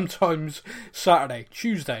even sometimes Saturday,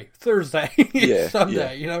 Tuesday, Thursday,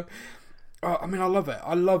 Sunday, I mean, I love it.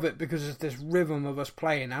 I love it because it's this rhythm of us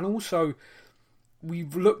playing. And also,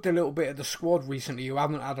 we've looked a little bit at the squad recently who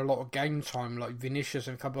haven't had a lot of game time, like Vinicius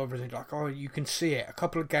and a couple of others. Like, oh, you can see it. A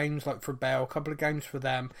couple of games like for Bale, a couple of games for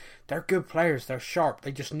them. They're good players. They're sharp.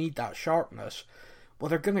 They just need that sharpness. Well,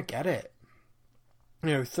 they're going to get it.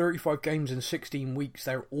 35 games in 16 weeks,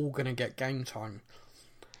 they're all going to get game time.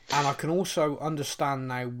 And I can also understand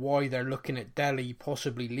now why they're looking at Dele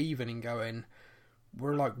possibly leaving and going,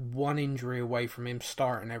 we're like one injury away from him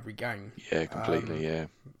starting every game. Yeah, completely, yeah.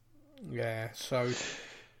 Yeah, so...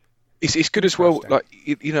 It's good as well, like,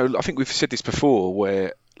 I think we've said this before,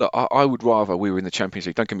 where like, I would rather we were in the Champions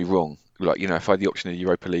League, don't get me wrong, like, if I had the option of the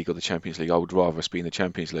Europa League or the Champions League, I would rather us be in the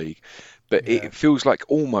Champions League. But it feels like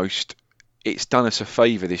almost it's done us a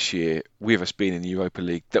favour this year with us being in the Europa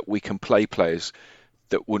League that we can play players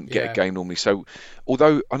that wouldn't get a game normally. So,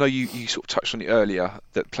 although I know you sort of touched on it earlier,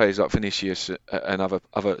 that players like Vinicius and other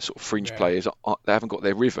sort of fringe players, they haven't got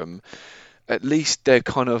their rhythm. At least they're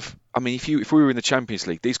kind of. I mean, if we were in the Champions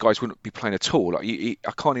League, these guys wouldn't be playing at all. Like,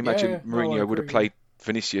 I can't imagine Mourinho would have played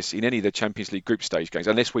Vinicius in any of the Champions League group stage games,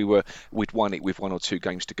 unless we'd won it with 1 or 2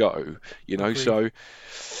 games to go. So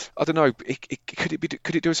I don't know.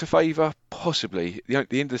 Could it do us a favour? Possibly. The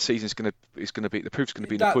end of the season is going to be the proof's going to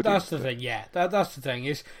be in the pudding. That's the thing. Yeah, that's the thing.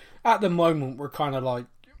 Is at the moment we're kind of like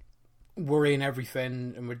we're in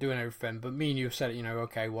everything and we're doing everything, but me and you have said it.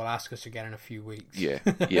 Okay, well, ask us again in a few weeks. Yes,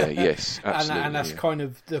 absolutely. and that's kind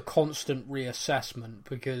of the constant reassessment,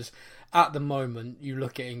 because at the moment you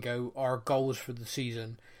look at it and go, our goals for the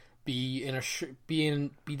season be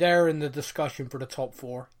there in the discussion for the top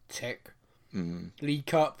 4, tick. League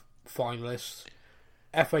Cup finalists,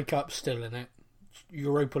 FA Cup still in it,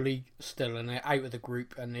 Europa League still in it, out of the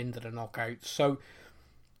group and into the knockouts. So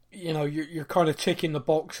you're kind of ticking the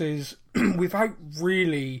boxes without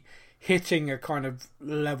really hitting a kind of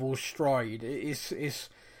level stride.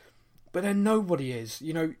 But then nobody is.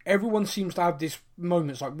 Everyone seems to have this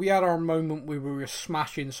moments. Like, we had our moment where we were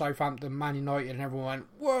smashing Southampton, Man United, and everyone went,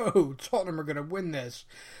 whoa, Tottenham are going to win this.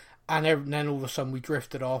 And then all of a sudden we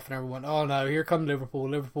drifted off, and everyone went, oh no, here come Liverpool.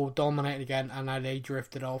 Liverpool dominated again, and now they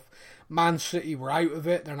drifted off. Man City were out of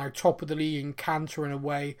it. They're now top of the league and cantering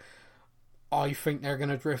away. I think they're going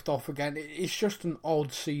to drift off again. It's just an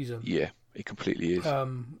odd season. Yeah, it completely is.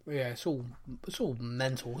 It's all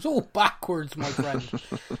mental. It's all backwards, my friend.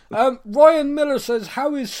 Ryan Miller says,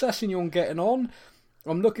 how is Sessegnon getting on?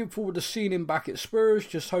 I'm looking forward to seeing him back at Spurs,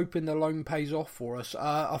 just hoping the loan pays off for us.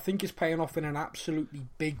 I think it's paying off in an absolutely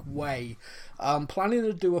big way. I'm planning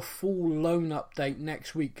to do a full loan update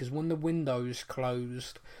next week, because when the window's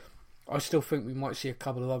closed, I still think we might see a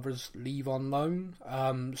couple of others leave on loan.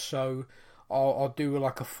 So I'll do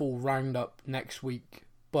like a full roundup next week.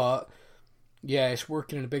 But yeah, it's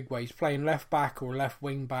working in a big way. He's playing left back or left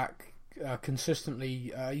wing back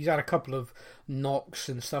consistently. He's had a couple of knocks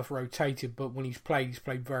and stuff rotated, but when he's played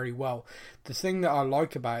very well. The thing that I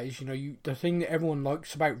like about it is, the thing that everyone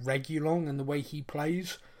likes about Reguilon and the way he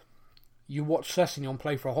plays, you watch Sessegnon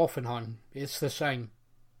play for Hoffenheim, it's the same.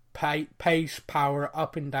 Pace, power,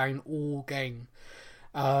 up and down all game.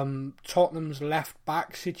 Tottenham's left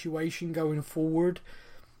back situation going forward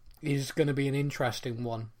is going to be an interesting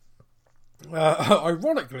one.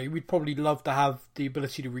 Ironically, we'd probably love to have the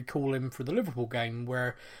ability to recall him for the Liverpool game,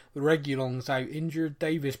 where the Reguilon's out injured.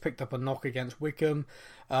 Davis picked up a knock against Wickham.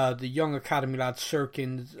 The young academy lad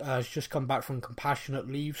Sirkin has just come back from compassionate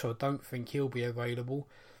leave, so I don't think he'll be available.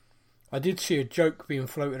 I did see a joke being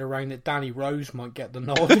floated around that Danny Rose might get the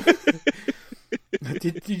nod.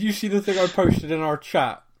 Did you see the thing I posted in our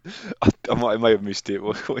chat? I may have missed it.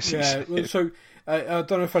 What was it? So I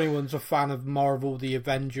don't know if anyone's a fan of Marvel, the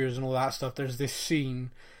Avengers, and all that stuff. There's this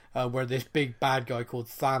scene where this big bad guy called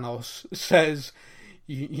Thanos says,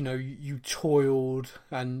 you toiled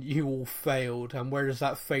and you all failed, and where does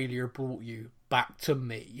that failure brought you? Back to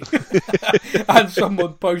me. And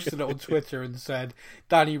someone posted it on Twitter and said,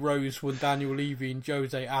 Danny Rose when Daniel Levy and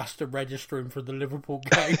Jose asked to register him for the Liverpool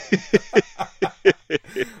game.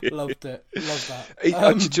 Loved it. Love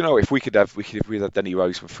that. Do you know, if we had Danny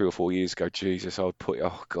Rose from 3 or 4 years ago, Jesus, I would put,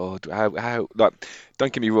 oh God, how like,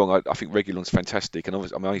 don't get me wrong, I think Reguilon's fantastic, and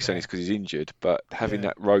obviously I'm only saying this because he's injured, but having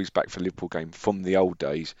that Rose back for Liverpool game from the old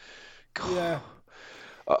days, God,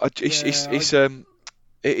 I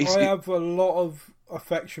have a lot of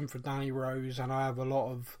affection for Danny Rose, and I have a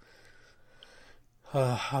lot of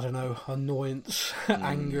annoyance,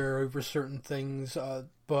 anger over certain things,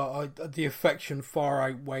 but the affection far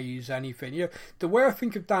outweighs anything. The way I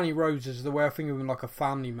think of Danny Rose is the way I think of him like a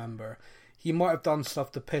family member. He might have done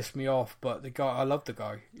stuff to piss me off, but I love the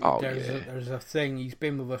guy. There's a thing. He's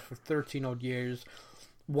been with us for 13 odd years.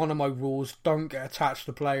 one of my rules: don't get attached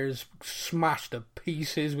to players. Smashed to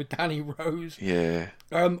pieces with Danny Rose. Yeah.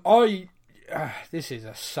 This is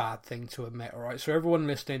a sad thing to admit, all right? So everyone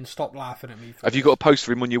listening, stop laughing at me. Have you got a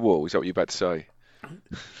poster of him on your wall? Is that what you're about to say?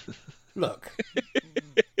 Look,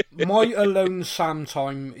 my alone Sam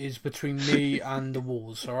time is between me and the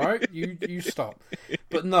walls, all right? You stop.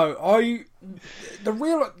 But no, the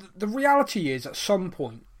reality is at some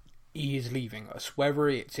point he is leaving us. Whether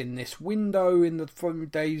it's in this window, in the following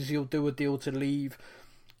days he'll do a deal to leave,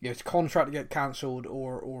 his contract to get cancelled,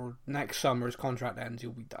 or next summer his contract ends,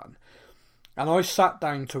 he'll be done. And I sat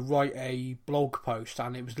down to write a blog post,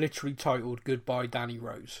 and it was literally titled "Goodbye, Danny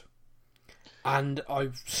Rose." And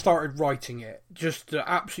I've started writing it just to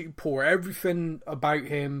absolutely pour everything about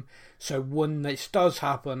him. So when this does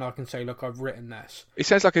happen, I can say, "Look, I've written this." It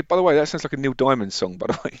sounds like by the way, that sounds like a Neil Diamond song. By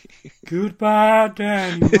the way, Goodbye,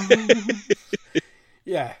 Danny Rose.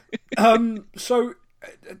 Yeah. So,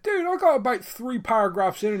 dude, I got about 3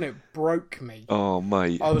 paragraphs in, and it broke me. Oh,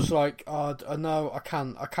 mate. I was like, "Oh, no, I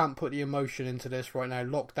can't put the emotion into this right now.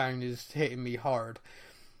 Lockdown is hitting me hard."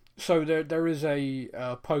 So there is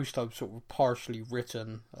a post I've sort of partially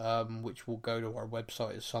written, which will go to our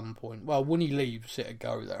website at some point. Well, when he leaves, it'll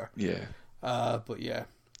go there. Yeah. But yeah,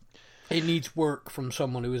 it needs work from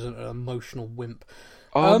someone who isn't an emotional wimp.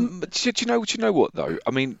 Do you know what though?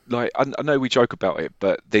 I mean, like I know we joke about it,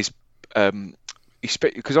 but there's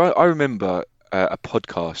because I remember a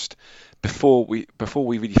podcast before we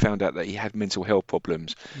really found out that he had mental health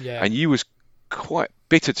problems, and you was quite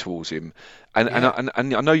bitter towards him, and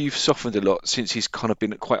I know you've softened a lot since he's kind of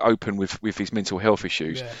been quite open with his mental health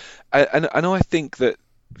issues, and I think that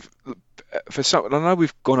for some, I know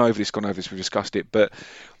we've gone over this, we've discussed it, but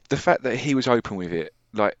the fact that he was open with it,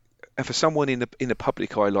 like, and for someone in the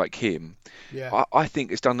public eye like him, I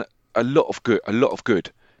think it's done a lot of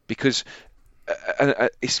good, because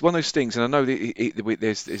it's one of those things, and I know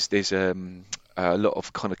that there's a lot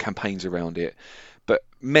of kind of campaigns around it. But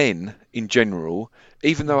men in general,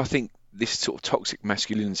 even though I think this sort of toxic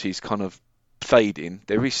masculinity is kind of fading,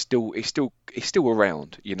 it's still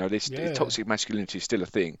around. This toxic masculinity is still a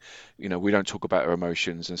thing. We don't talk about our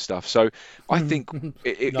emotions and stuff. So I think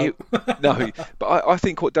but I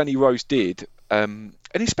think what Danny Rose did, and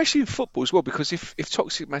especially in football as well, because if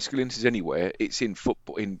toxic masculinity is anywhere, it's in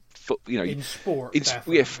football, in sport,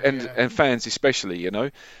 and fans especially.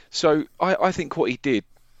 So I think what he did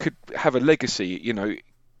could have a legacy,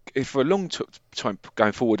 for a long time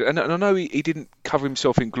going forward. And I know he didn't cover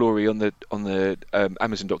himself in glory on the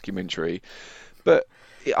Amazon documentary, but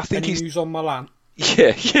I think he's news on Milan.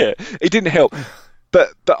 Yeah, it didn't help.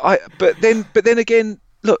 But then again,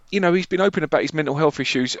 look, he's been open about his mental health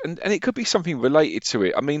issues, and it could be something related to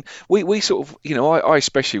it. I mean, we sort of, I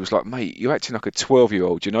especially was like, mate, you're acting like a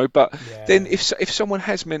 12-year-old, But then if someone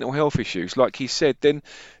has mental health issues, like he said, then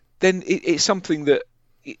it's something that.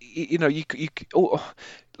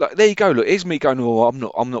 Like, there you go. Look, here's me going. Oh, I'm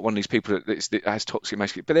not one of these people that has toxic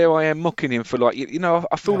masculinity. But there I am mocking him for, like,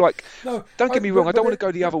 I feel like. No, don't get me wrong. I don't want to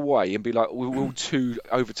go the other way and be like we're all too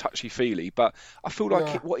over touchy feely. But I feel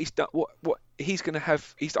like what he's done, what he's going to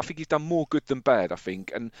have. I think he's done more good than bad. I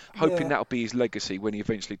think, and hoping that'll be his legacy when he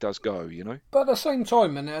eventually does go. But at the same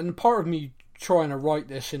time, and part of me trying to write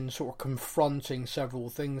this and sort of confronting several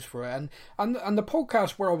things for it, and the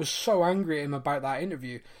podcast where I was so angry at him about that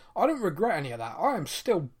interview, I don't regret any of that. I am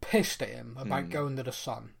still pissed at him about going to the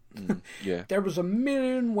Sun. There was a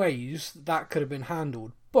million ways that could have been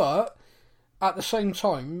handled, but at the same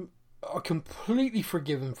time, I completely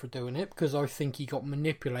forgive him for doing it, because I think he got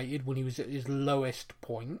manipulated when he was at his lowest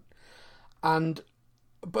point.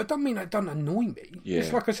 But it doesn't mean it doesn't annoy me.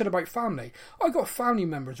 It's like I said about family. I got family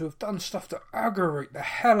members who have done stuff to aggravate the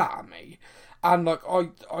hell out of me. And like I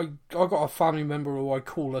got a family member who I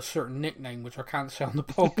call a certain nickname, which I can't say on the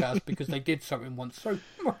podcast because they did something once so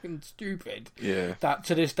fucking stupid that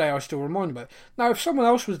to this day I still remind them of it. Now, if someone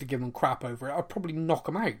else was to give them crap over it, I'd probably knock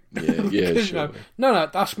them out. Because, sure.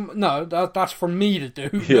 That's for me to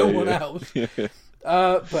do, no one else.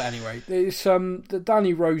 But anyway, it's the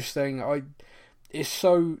Danny Rose thing. It's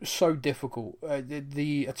so difficult.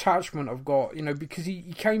 The attachment I've got, because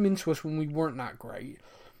he came into us when we weren't that great.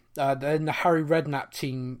 Then the Harry Redknapp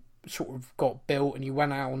team sort of got built, and he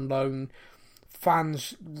went out on loan.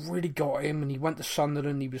 Fans really got him, and he went to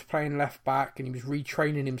Sunderland. He was playing left back, and he was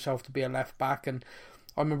retraining himself to be a left back. And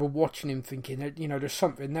I remember watching him thinking that, there's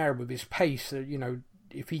something there with his pace that,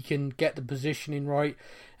 if he can get the positioning right.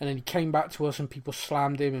 And then he came back to us, and people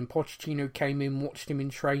slammed him, and Pochettino came in, watched him in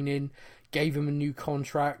training, gave him a new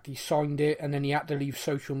contract, he signed it, and then he had to leave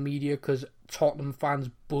social media because Tottenham fans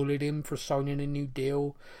bullied him for signing a new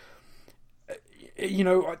deal. you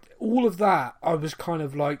know, all of that, I was kind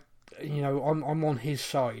of like, you know, I'm on his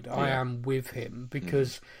side. I am with him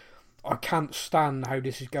because I can't stand how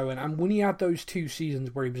this is going. And when he had those 2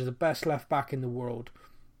 seasons where he was the best left back in the world,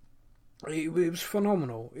 it was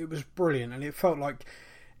phenomenal. It was brilliant, and it felt like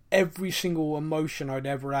every single emotion I'd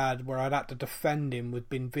ever had where I'd had to defend him had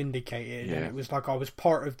been vindicated. And it was like I was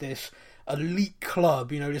part of this elite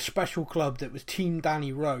club, you know, this special club that was Team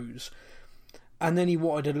Danny Rose. And then he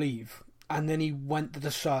wanted to leave. And then he went to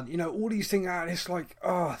the Sun. You know, all these things, and it's like,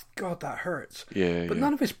 oh, God, that hurts. But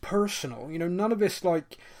none of it's personal. You know, none of it's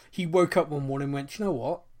like he woke up one morning and went, you know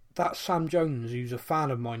what? That Sam Jones, who's a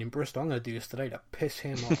fan of mine in Bristol, I'm going to do this today to piss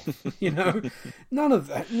him off. You know? None of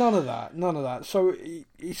that. So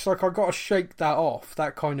it's like I got to shake that off.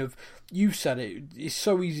 That kind of, you said it, it's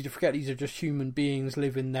so easy to forget these are just human beings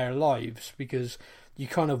living their lives because you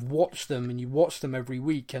kind of watch them and you watch them every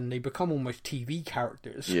week and they become almost TV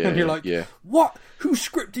characters. And you're like, what? Who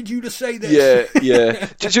scripted you to say this? Do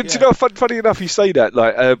you know, funny enough, you say that.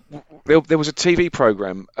 Like, there was a TV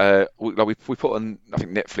program, like we put on, I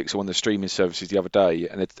think Netflix or one of the streaming services the other day,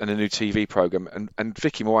 and a new TV program, and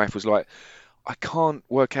Vicky, my wife, was like, I can't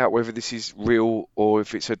work out whether this is real or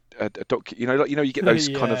if it's a doc. You know, like, you know, you get those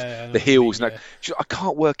kind of the heels. And I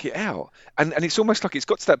can't work it out, and it's almost like it's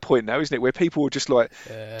got to that point now, isn't it, where people are just like,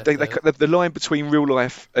 the line between real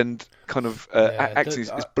life and kind of acting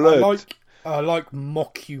is blurred. I like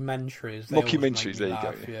mockumentaries. Mockumentaries, there you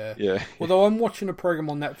go. Yeah. Although I'm watching a program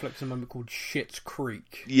on Netflix at the moment called Schitt's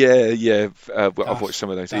Creek. I've watched some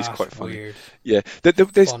of those. It's quite funny. Weird. Yeah,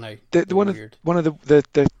 there's funny. One of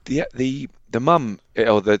the mum,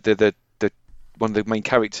 or the one of the main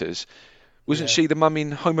characters, wasn't she the mum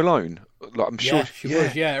in Home Alone? Like, I'm sure she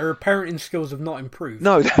was. Yeah, her parenting skills have not improved.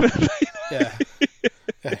 No. Yeah.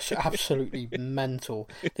 Yeah, it's absolutely mental.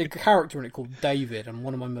 The character in it called David, and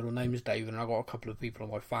one of my middle names is David, and I've got a couple of people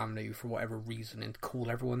in my family who, for whatever reason, and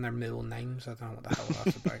call everyone their middle names. I don't know what the hell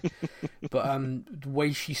that's about. But the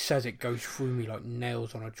way she says it goes through me like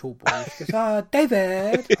nails on a chalkboard. She goes,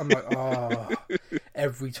 David! I'm like,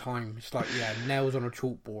 every time. It's like, nails on a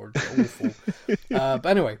chalkboard. It's awful. But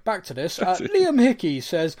anyway, back to this. Liam Hickey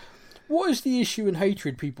says, what is the issue and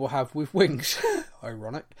hatred people have with Winks?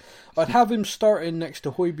 Ironic. I'd have him starting next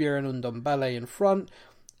to Højbjerg and Ndombele in front.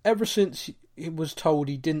 Ever since he was told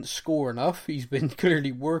he didn't score enough, he's been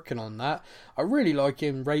clearly working on that. I really like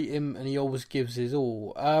him, rate him, and he always gives his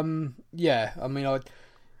all.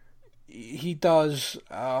 He does.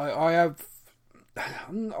 I'm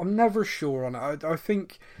never sure on it. I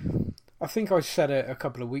think I said it a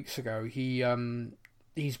couple of weeks ago.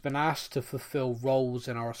 He's been asked to fulfill roles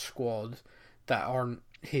in our squad that aren't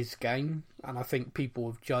his game, and I think people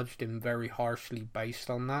have judged him very harshly based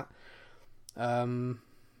on that.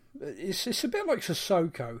 It's a bit like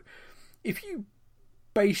Sissoko. If you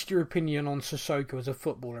based your opinion on Sissoko as a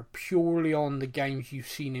footballer purely on the games you've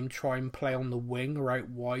seen him try and play on the wing or out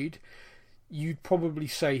wide, you'd probably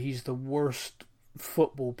say he's the worst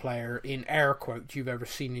football player, in air quotes, you've ever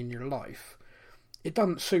seen in your life. It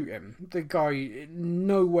doesn't suit him. The guy, in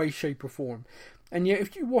no way, shape or form. And yet,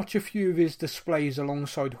 if you watch a few of his displays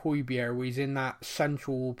alongside Højbjerg, where he's in that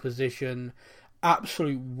central position,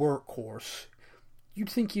 absolute workhorse, you'd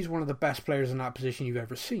think he's one of the best players in that position you've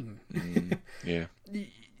ever seen. Yeah.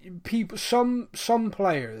 Some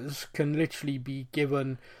players can literally be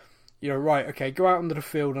given, right, okay, go out onto the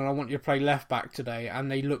field and I want you to play left back today,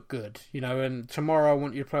 and they look good, and tomorrow I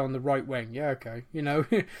want you to play on the right wing. Yeah, okay,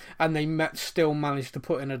 and they still manage to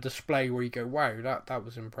put in a display where you go, wow, that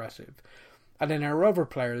was impressive. And then there are other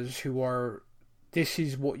players who are, this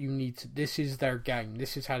is what you need to, this is their game,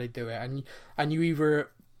 this is how they do it, and you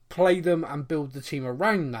either play them and build the team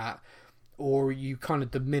around that, or you kind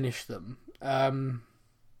of diminish them. Liam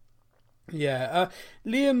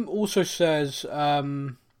also says,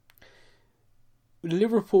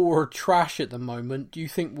 Liverpool are trash at the moment. Do you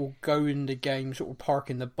think we'll go into games sort of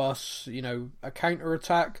parking the bus, a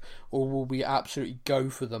counter-attack, or will we absolutely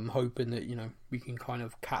go for them, hoping that, we can kind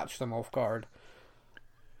of catch them off guard?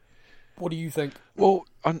 What do you think? Well,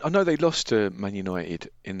 I know they lost to Man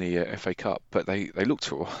United in the FA Cup, but they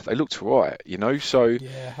looked right, so...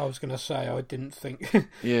 Yeah, I was going to say, I didn't think...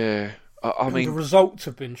 Yeah, I mean... The results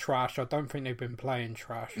have been trash. I don't think they've been playing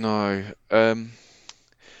trash. No,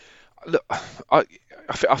 look, I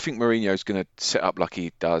think Mourinho's going to set up like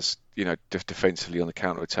he does, defensively on the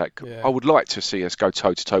counter attack. Yeah. I would like to see us go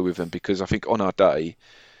toe to toe with them, because I think on our day,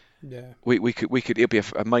 we could. It'd be an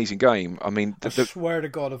amazing game. I mean, I swear to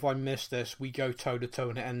God, if I miss this, we go toe to toe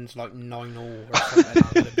and it ends like 9-9 or something.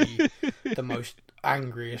 I'm going to be the most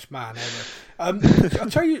angriest man ever. I'll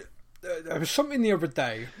tell you, there was something the other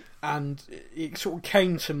day. and it sort of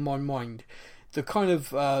came to my mind the kind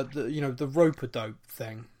of the rope-a-dope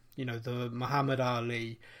thing, the Muhammad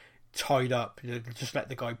Ali tied up, just let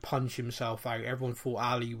the guy punch himself out. Everyone thought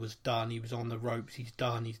Ali was done, he was on the ropes, he's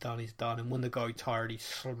done, and when the guy tired, he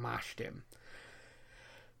smashed him.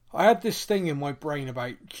 I had this thing in my brain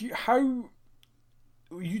about how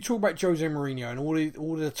you talk about Jose Mourinho and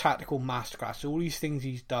all the tactical masterclass, all these things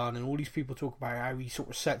he's done, and all these people talk about how he sort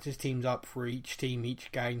of sets his teams up for each team, each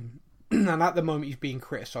game, and at the moment he's being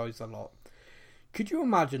criticised a lot. Could you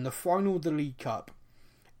imagine the final of the League Cup?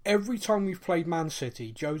 Every time we've played Man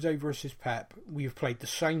City, Jose versus Pep, we've played the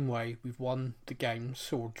same way. We've won the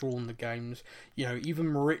games or drawn the games. Even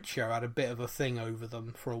Mauricio had a bit of a thing over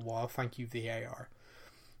them for a while. Thank you, VAR.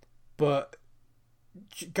 But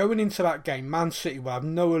going into that game, Man City will have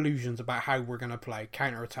no illusions about how we're going to play.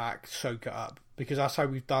 Counter-attack, soak it up. Because that's how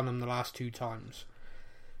we've done them the last 2 times.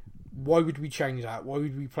 Why would we change that? Why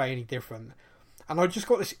would we play any different? And I just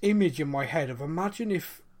got this image in my head of, imagine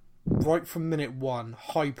if right from minute 1,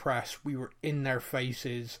 high press, we were in their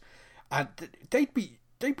faces, and they'd be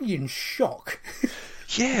in shock.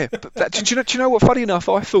 Yeah, but do you know what? Funny enough,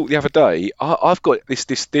 I thought the other day, I've got this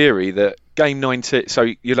theory that game 19, so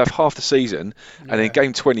you'll have half the season, and then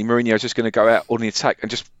game 20, Mourinho's just going to go out on the attack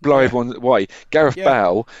and just blow everyone away. Gareth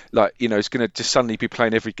Bale, is going to just suddenly be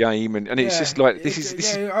playing every game, and it's just like this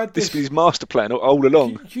is his master plan all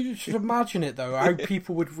along. You should imagine it though, how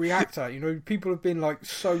people would react to it. People have been like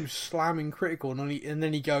so slamming critical, and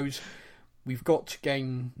then he goes, we've got to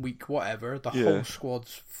game week whatever, the whole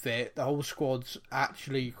squad's fit, the whole squad's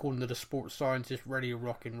actually, according to the sports scientist, ready to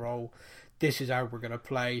rock and roll. This is how we're going to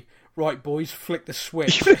play. Right, boys, flick the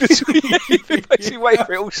switch. You've basically waited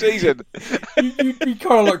for it all season. You'd be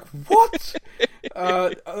kind of like, what?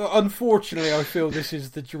 Unfortunately, I feel this is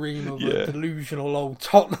the dream of a delusional old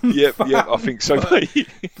Tottenham fan. Yeah, I think so, mate.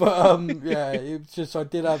 But it's just, I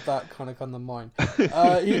did have that kind of mind.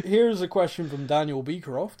 Here's a question from Daniel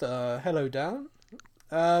Beecroft. Hello, Dan.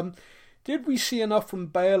 Did we see enough from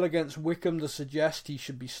Bale against Wickham to suggest he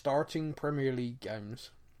should be starting Premier League games?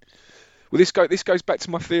 Well, this goes back to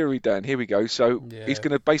my theory, Dan. Here we go. So he's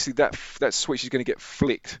going to basically that switch is going to get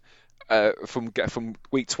flicked from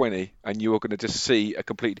week 20, and you are going to just see a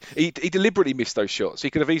complete. He deliberately missed those shots. He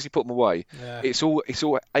could have easily put them away. Yeah. It's all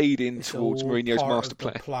aiding towards Mourinho's master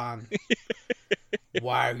plan.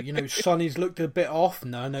 Wow, Sonny's looked a bit off.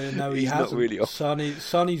 No, he hasn't. Not really off.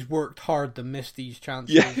 Sonny's worked hard to miss these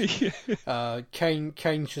chances. Yeah.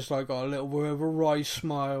 Kane's just got a little bit of a wry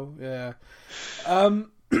smile. Yeah. I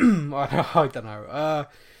don't know.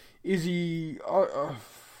 Is he? We're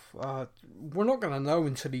not going to know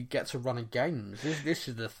until he gets a run of games. This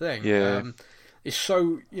is the thing. Yeah. It's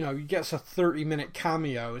so, he gets a 30-minute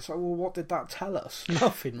cameo. It's like, well, what did that tell us?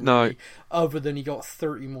 Nothing really, other than he got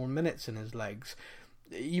 30 more minutes in his legs.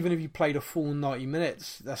 Even if he played a full 90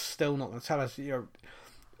 minutes, that's still not going to tell us.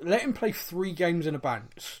 Let him play 3 games in a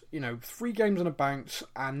bounce. 3 games in a bounce,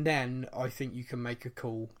 and then I think you can make a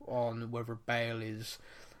call on whether Bale is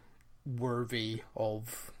worthy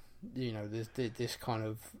of, this kind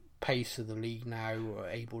of pace of the league now, or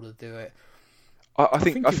able to do it. I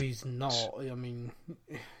think if he's not,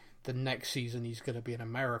 the next season he's going to be in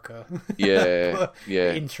America. Yeah,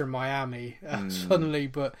 Inter Miami suddenly.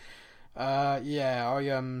 But I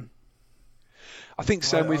think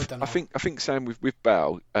Sam with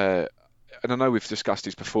Bale, and I know we've discussed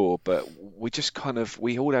this before, but we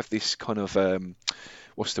all have this kind of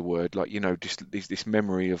what's the word, just this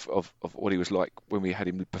memory of what he was like when we had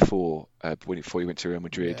him before he went to Real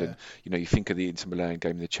Madrid, and you think of the Inter Milan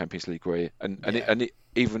game in the Champions League, right? And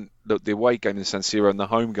even the away game in San Siro and the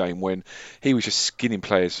home game when he was just skinning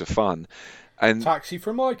players for fun. And Taxi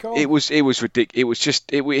for Michael. It was ridiculous. It was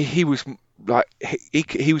just he was like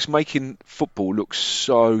he was making football look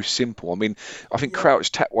so simple. I think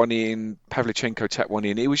Crouch tapped one in, Pavlyuchenko tapped one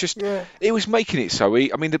in. It was just it was making it so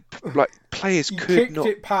easy. Players he could not.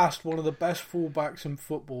 Kicked it past one of the best fullbacks in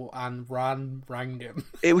football and ranged him.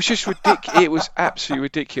 It was just ridiculous. It was absolutely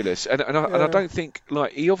ridiculous. And I don't think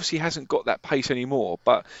he obviously hasn't got that pace anymore.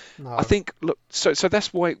 But no. I think so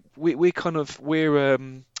that's why we're.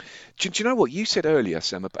 Do you know what you said earlier,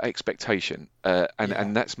 Sam, about expectation?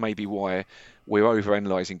 And that's maybe why we're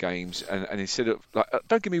over-analysing games. And instead of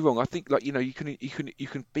don't get me wrong, I think you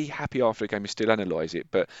can be happy after a game and still analyse it,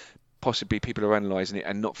 but possibly people are analysing it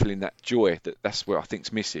and not feeling that joy. That's where I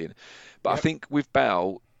think's missing. But I think with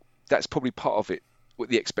Bale, that's probably part of it. With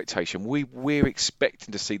the expectation, we're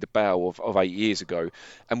expecting to see the Bale of 8 years ago,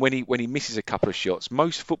 and when he misses a couple of shots,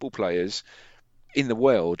 most football players in the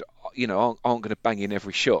world, aren't going to bang in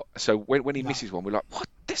every shot. So when he misses one, we're like, what?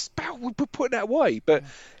 this Bale, we're putting that away. But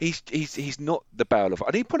he's not the Bale of,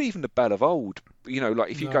 and he's probably even the Bale of old. You know,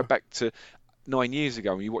 like if you go back to 9 years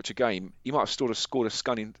ago and you watch a game, he might have scored a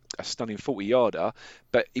stunning 40-yarder,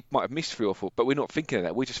 but he might have missed 3 or 4. But we're not thinking of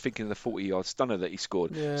that. We're just thinking of the 40-yard stunner that he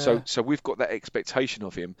scored. Yeah. So we've got that expectation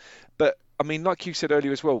of him. But I mean, like you said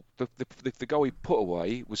earlier as well, the goal he put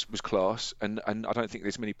away was class, and I don't think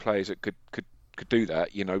there's many players that could do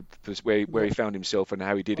that. You know, where he found himself and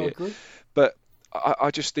how he did it. Agree. But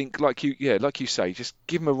I just think, like you say, just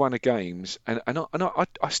give him a run of games, and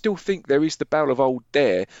I still think there is the Bale of old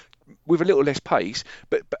there, with a little less pace.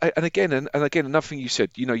 But again, another thing you said,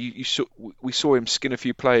 you know, we saw him skin a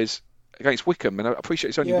few players against Wickham, and I appreciate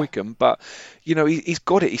it's only Wickham, but you know, he's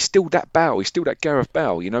got it. He's still that Bale. He's still that Gareth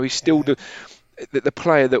Bale. You know, he's still the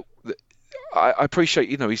player that I appreciate.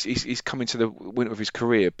 You know, he's coming to the winter of his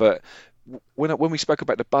career, but when we spoke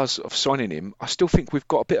about the buzz of signing him, I still think we've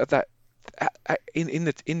got a bit of that in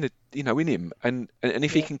him, and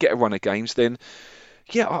if he can get a run of games, then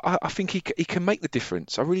I think he can make the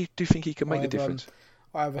difference. I really do think he can make the difference.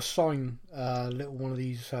 I have a sign, little one of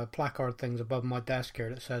these placard things above my desk here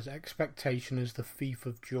that says "Expectation is the thief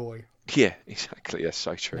of joy." Yeah, exactly. That's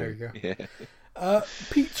so true. There you go. Yeah.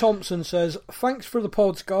 Pete Thompson says, "Thanks for the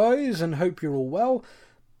pods, guys, and hope you're all well.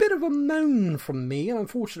 Bit of a moan from me, and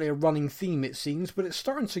unfortunately a running theme it seems, but it's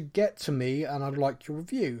starting to get to me, and I'd like your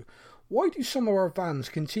review. Why do some of our fans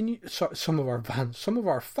continue to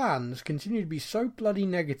be so bloody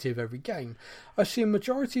negative every game? I see a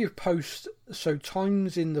majority of posts, so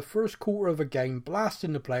times in the first quarter of a game,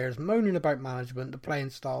 blasting the players, moaning about management, the playing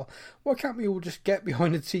style. Why can't we all just get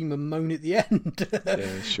behind the team and moan at the end?"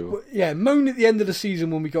 Yeah, sure. Yeah, moan at the end of the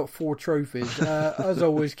season when we got 4 trophies. As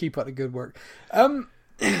always, keep up the good work. I'll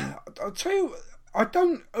tell you, I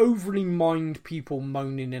don't overly mind people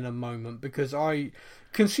moaning in a moment, because I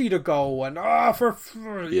concede a goal and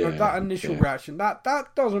that initial reaction that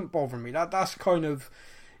doesn't bother me. That's kind of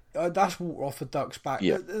that's water off the duck's back.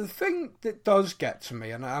 Yeah. The thing that does get to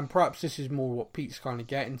me, and perhaps this is more what Pete's kind of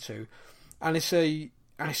getting to, and it's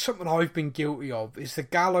something I've been guilty of, is the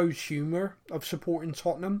gallows humour of supporting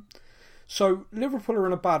Tottenham. So Liverpool are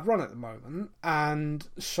in a bad run at the moment, and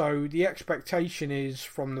so the expectation is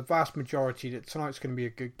from the vast majority that tonight's going to be a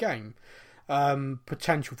good game.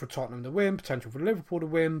 Potential for Tottenham to win, potential for Liverpool to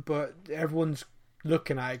win, but everyone's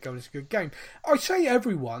looking at it going, it's a good game. I say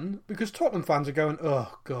everyone because Tottenham fans are going,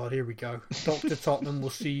 oh God, here we go. Dr. Tottenham, we'll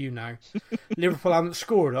see you now. Liverpool haven't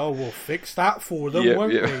scored. Oh, we'll fix that for them,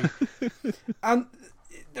 won't we? And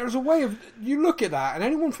there's a way of, you look at that and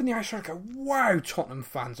anyone from the outside go, wow, Tottenham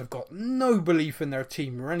fans have got no belief in their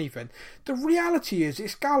team or anything. The reality is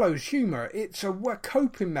it's gallows humour. It's a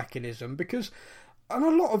coping mechanism, because, and a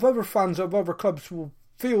lot of other fans of other clubs will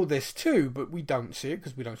feel this too, but we don't see it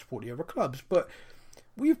because we don't support the other clubs. But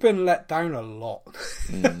we've been let down a lot.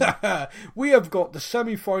 We have got the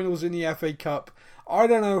semi-finals in the FA Cup, I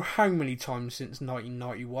don't know how many times since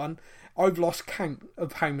 1991. I've lost count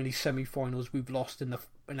of how many semi-finals we've lost in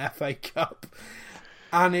an FA Cup.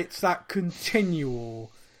 And it's that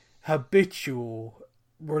continual, habitual,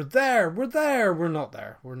 we're there, we're not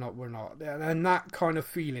there, we're not. And that kind of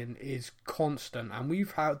feeling is constant, and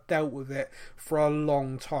we've dealt with it for a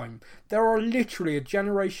long time. There are literally a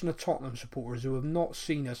generation of Tottenham supporters who have not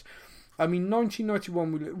seen us. I mean,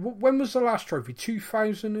 1991, when was the last trophy?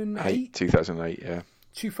 2008? 2008, yeah.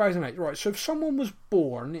 2008, right. So if someone was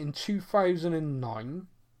born in 2009,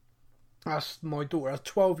 that's my daughter, that's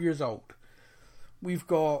 12 years old. We've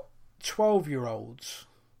got 12-year-olds.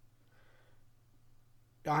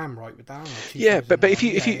 I am right with that. Yeah, but if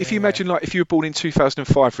you imagine, like, if you were born in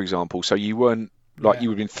 2005, for example, so you weren't, like, you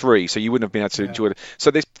would have been 3, so you wouldn't have been able to enjoy it.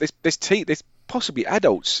 So there's possibly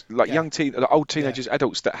adults, like old teenagers,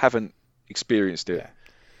 adults that haven't experienced it. Yeah.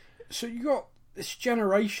 So you got this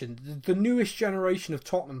generation, the newest generation of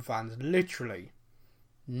Tottenham fans, literally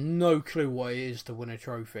no clue what it is to win a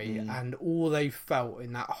trophy, and all they've felt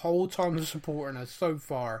in that whole time of supporting us so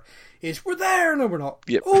far is, we're there, no we're not.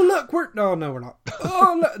 Yep. Oh look, we're not.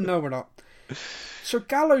 Oh look, no we're not. So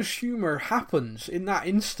gallows humour happens in that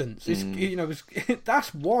instance. It's,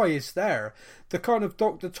 that's why it's there. The kind of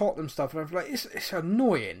Dr. Tottenham stuff, and I'm like, it's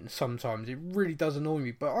annoying sometimes. It really does annoy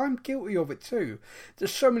me, but I'm guilty of it too.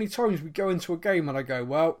 There's so many times we go into a game and I go,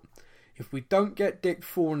 well, if we don't get dicked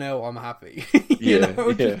 4-0, I'm happy.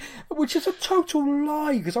 Yeah. Which is a total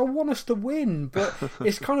lie, because I want us to win, but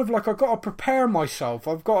it's kind of like I've got to prepare myself.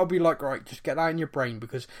 I've got to be like, right, just get that in your brain,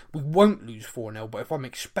 because we won't lose 4-0, but if I'm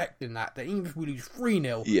expecting that even if we lose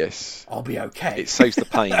 3-0, yes, I'll be okay. It saves the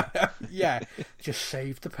pain. Yeah, just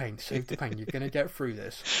save the pain. You're going to get through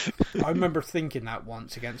this. I remember thinking that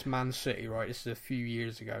once against Man City, right? This is a few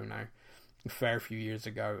years ago now. A fair few years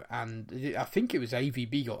ago, and I think it was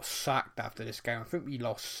AVB got sacked after this game. I think we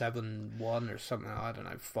lost 7-1 or something, I don't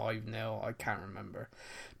know, 5-0, I can't remember.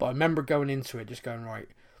 But I remember going into it just going, right,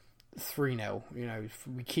 3-0, if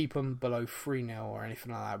we keep them below 3-0 or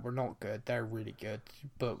anything like that, we're not good, they're really good,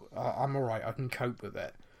 but I'm alright, I can cope with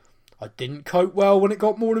it. I didn't cope well when it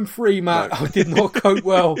got more than 3, Matt. No. I did not cope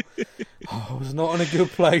well. I was not in a good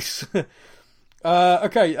place.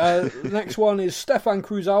 Next one is Stefan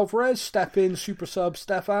Cruz Alvarez. Step in, super sub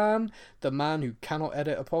Stefan, the man who cannot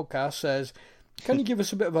edit a podcast, says, can you give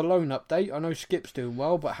us a bit of a loan update? I know Skip's doing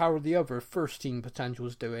well, but how are the other first team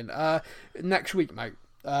potentials doing? Next week, mate.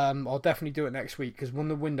 I'll definitely do it next week, because when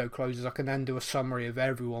the window closes, I can then do a summary of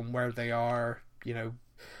everyone, where they are,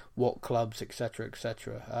 what clubs, etc.,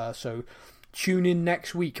 etc. So tune in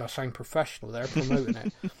next week. I sound professional there, promoting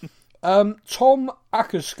it. Tom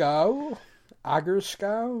Agerskow,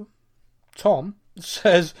 Tom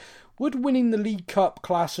says, would winning the League Cup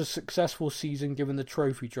class a successful season given the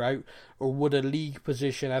trophy drought, or would a league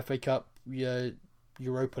position, FA Cup,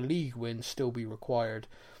 Europa League win still be required?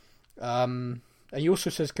 And he also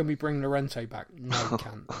says, can we bring Llorente back? No, we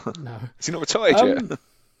can't. No. Is he not retired yet?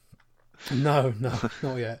 No, not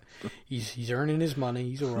yet. He's earning his money.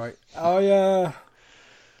 He's all right. I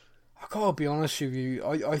gotta be honest with you.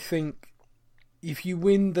 I think if you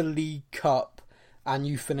win the League Cup and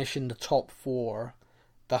you finish in the top 4,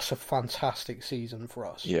 that's a fantastic season for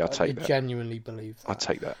us. Yeah, I'll take that. I genuinely believe that. I'll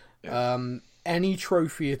take that. Yeah. Any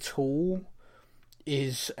trophy at all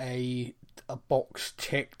is a box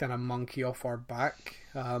ticked and a monkey off our back,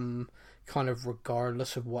 kind of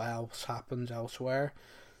regardless of what else happens elsewhere.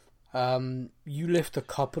 You lift a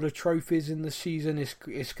couple of trophies in the season,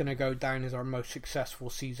 it's going to go down as our most successful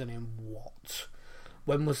season in what?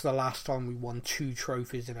 When was the last time we won 2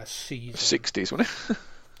 trophies in a season? 60s, wasn't it?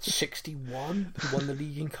 61? We won the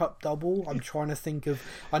League and Cup double? I'm trying to think of...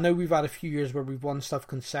 I know we've had a few years where we've won stuff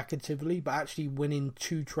consecutively, but actually winning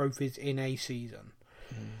 2 trophies in a season.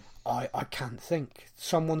 I can't think.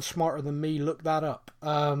 Someone smarter than me, look that up.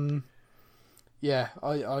 I'm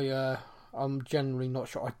generally not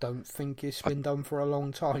sure. I don't think it's been done for a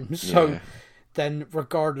long time. So then,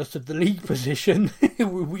 regardless of the league position,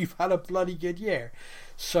 we've had a bloody good year.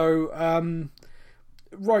 So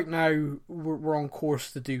right now, we're on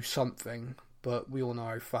course to do something, but we all know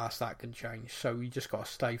how fast that can change. So we just got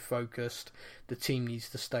to stay focused. The team needs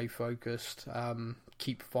to stay focused,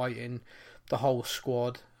 keep fighting, the whole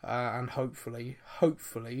squad, and hopefully,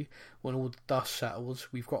 when all the dust settles,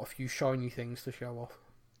 we've got a few shiny things to show off.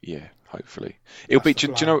 Yeah, hopefully. It'll be.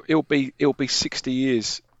 Do you know? It'll be 60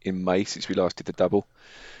 years in May since we last did the double.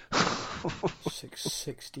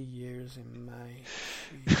 60 years in May.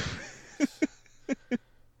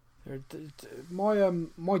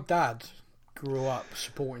 My dad grew up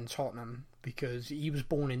supporting Tottenham because he was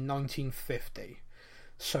born in 1950.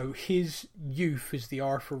 So his youth is the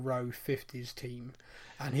Arthur Rowe 50s team,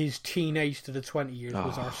 and his teenage to the 20 years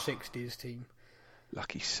was our 60s team.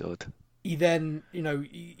 Lucky sod. He then,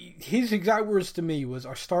 his exact words to me was,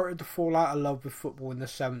 I started to fall out of love with football in the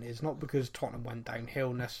 70s, not because Tottenham went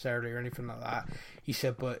downhill necessarily or anything like that. He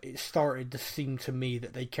said, but it started to seem to me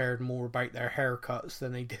that they cared more about their haircuts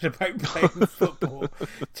than they did about playing football.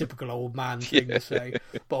 Typical old man thing to say.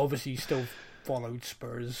 But obviously he still followed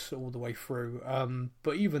Spurs all the way through.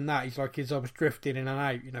 But even that, he's like, as I was drifting in and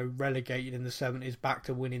out, relegated in the 70s, back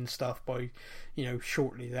to winning stuff by,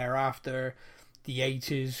 shortly thereafter. The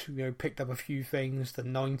 80s, picked up a few things. The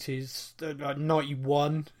 90s,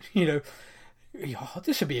 91,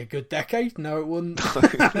 this would be a good decade. No, it wouldn't.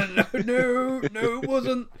 no, it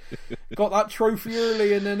wasn't. Got that trophy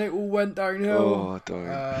early and then it all went downhill. Oh,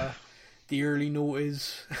 don't. The early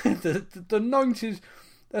noughties. the 90s,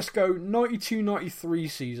 let's go 92-93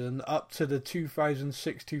 season up to the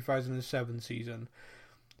 2006-2007 season.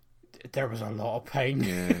 There was a lot of pain.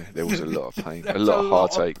 Yeah, there was a lot of pain. a lot of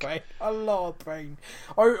heartache. A lot of pain.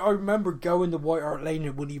 I remember going to White Hart Lane and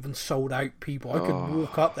it wouldn't even sold out people. I could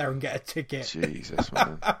walk up there and get a ticket. Jesus,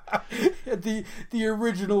 man. the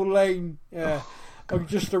original lane. Yeah. I could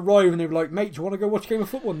just arrive and they were like, mate, do you want to go watch a game of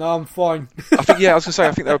football? No, I'm fine. I was going to say,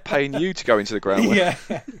 I think they were paying you to go into the ground. Yeah.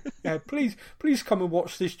 Please come and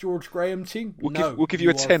watch this George Graham team. We'll give you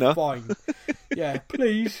a tenner. Fine. Yeah,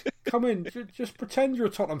 please come in. Just pretend you're a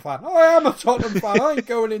Tottenham fan. I am a Tottenham fan. I ain't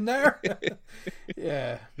going in there.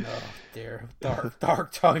 Yeah. Oh dear,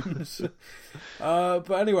 dark times.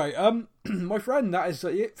 But anyway, my friend, that is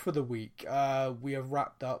it for the week. We have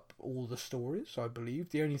wrapped up all the stories, I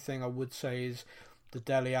believe. The only thing I would say is the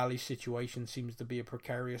Dele Alli situation seems to be a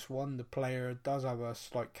precarious one. The player does have a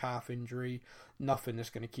slight calf injury. Nothing that's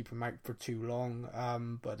going to keep him out for too long.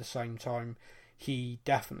 But at the same time, he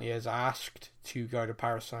definitely has asked to go to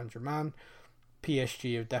Paris Saint-Germain.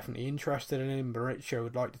 PSG are definitely interested in him. Mauricio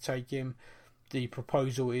would like to take him. The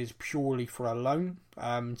proposal is purely for a loan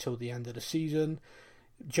until the end of the season.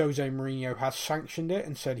 Jose Mourinho has sanctioned it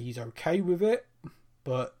and said he's okay with it.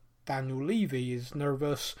 But Daniel Levy is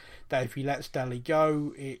nervous that if he lets Dele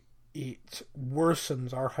go, it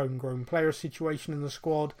worsens our homegrown player situation in the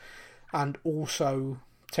squad and also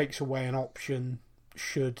takes away an option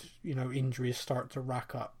should, injuries start to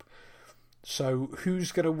rack up. So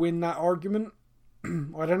who's going to win that argument?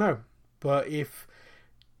 I don't know. But if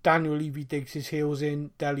Daniel Levy digs his heels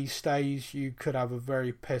in, Dele stays, you could have a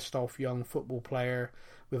very pissed off young football player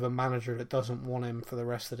with a manager that doesn't want him for the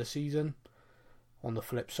rest of the season. On the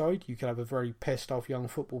flip side, you could have a very pissed off young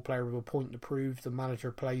football player with a point to prove. The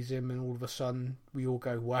manager plays him and all of a sudden we all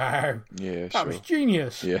go, wow, that was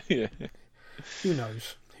genius. Yeah. Who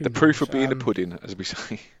knows? The proof will be in the pudding, as we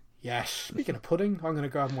say. Yes, speaking of pudding, I'm going to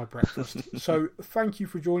go have my breakfast. So thank you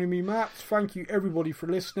for joining me, Matt. Thank you everybody for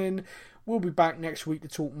listening. We'll be back next week to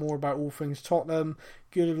talk more about all things Tottenham.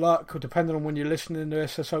 Good luck, depending on when you're listening to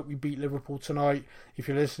this. Let's hope we beat Liverpool tonight. If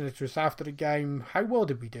you're listening to us after the game, how well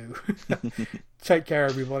did we do? Take care,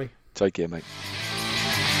 everybody. Take care, mate.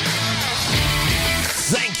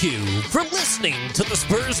 Thank you for listening to the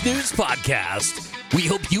Spurs News Podcast. We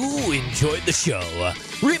hope you enjoyed the show.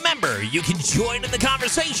 Remember, you can join in the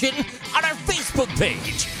conversation on our Facebook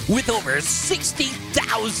page with over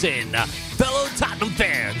 60,000 fellow Tottenham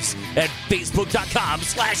fans at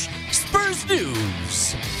facebook.com/Spurs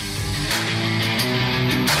News.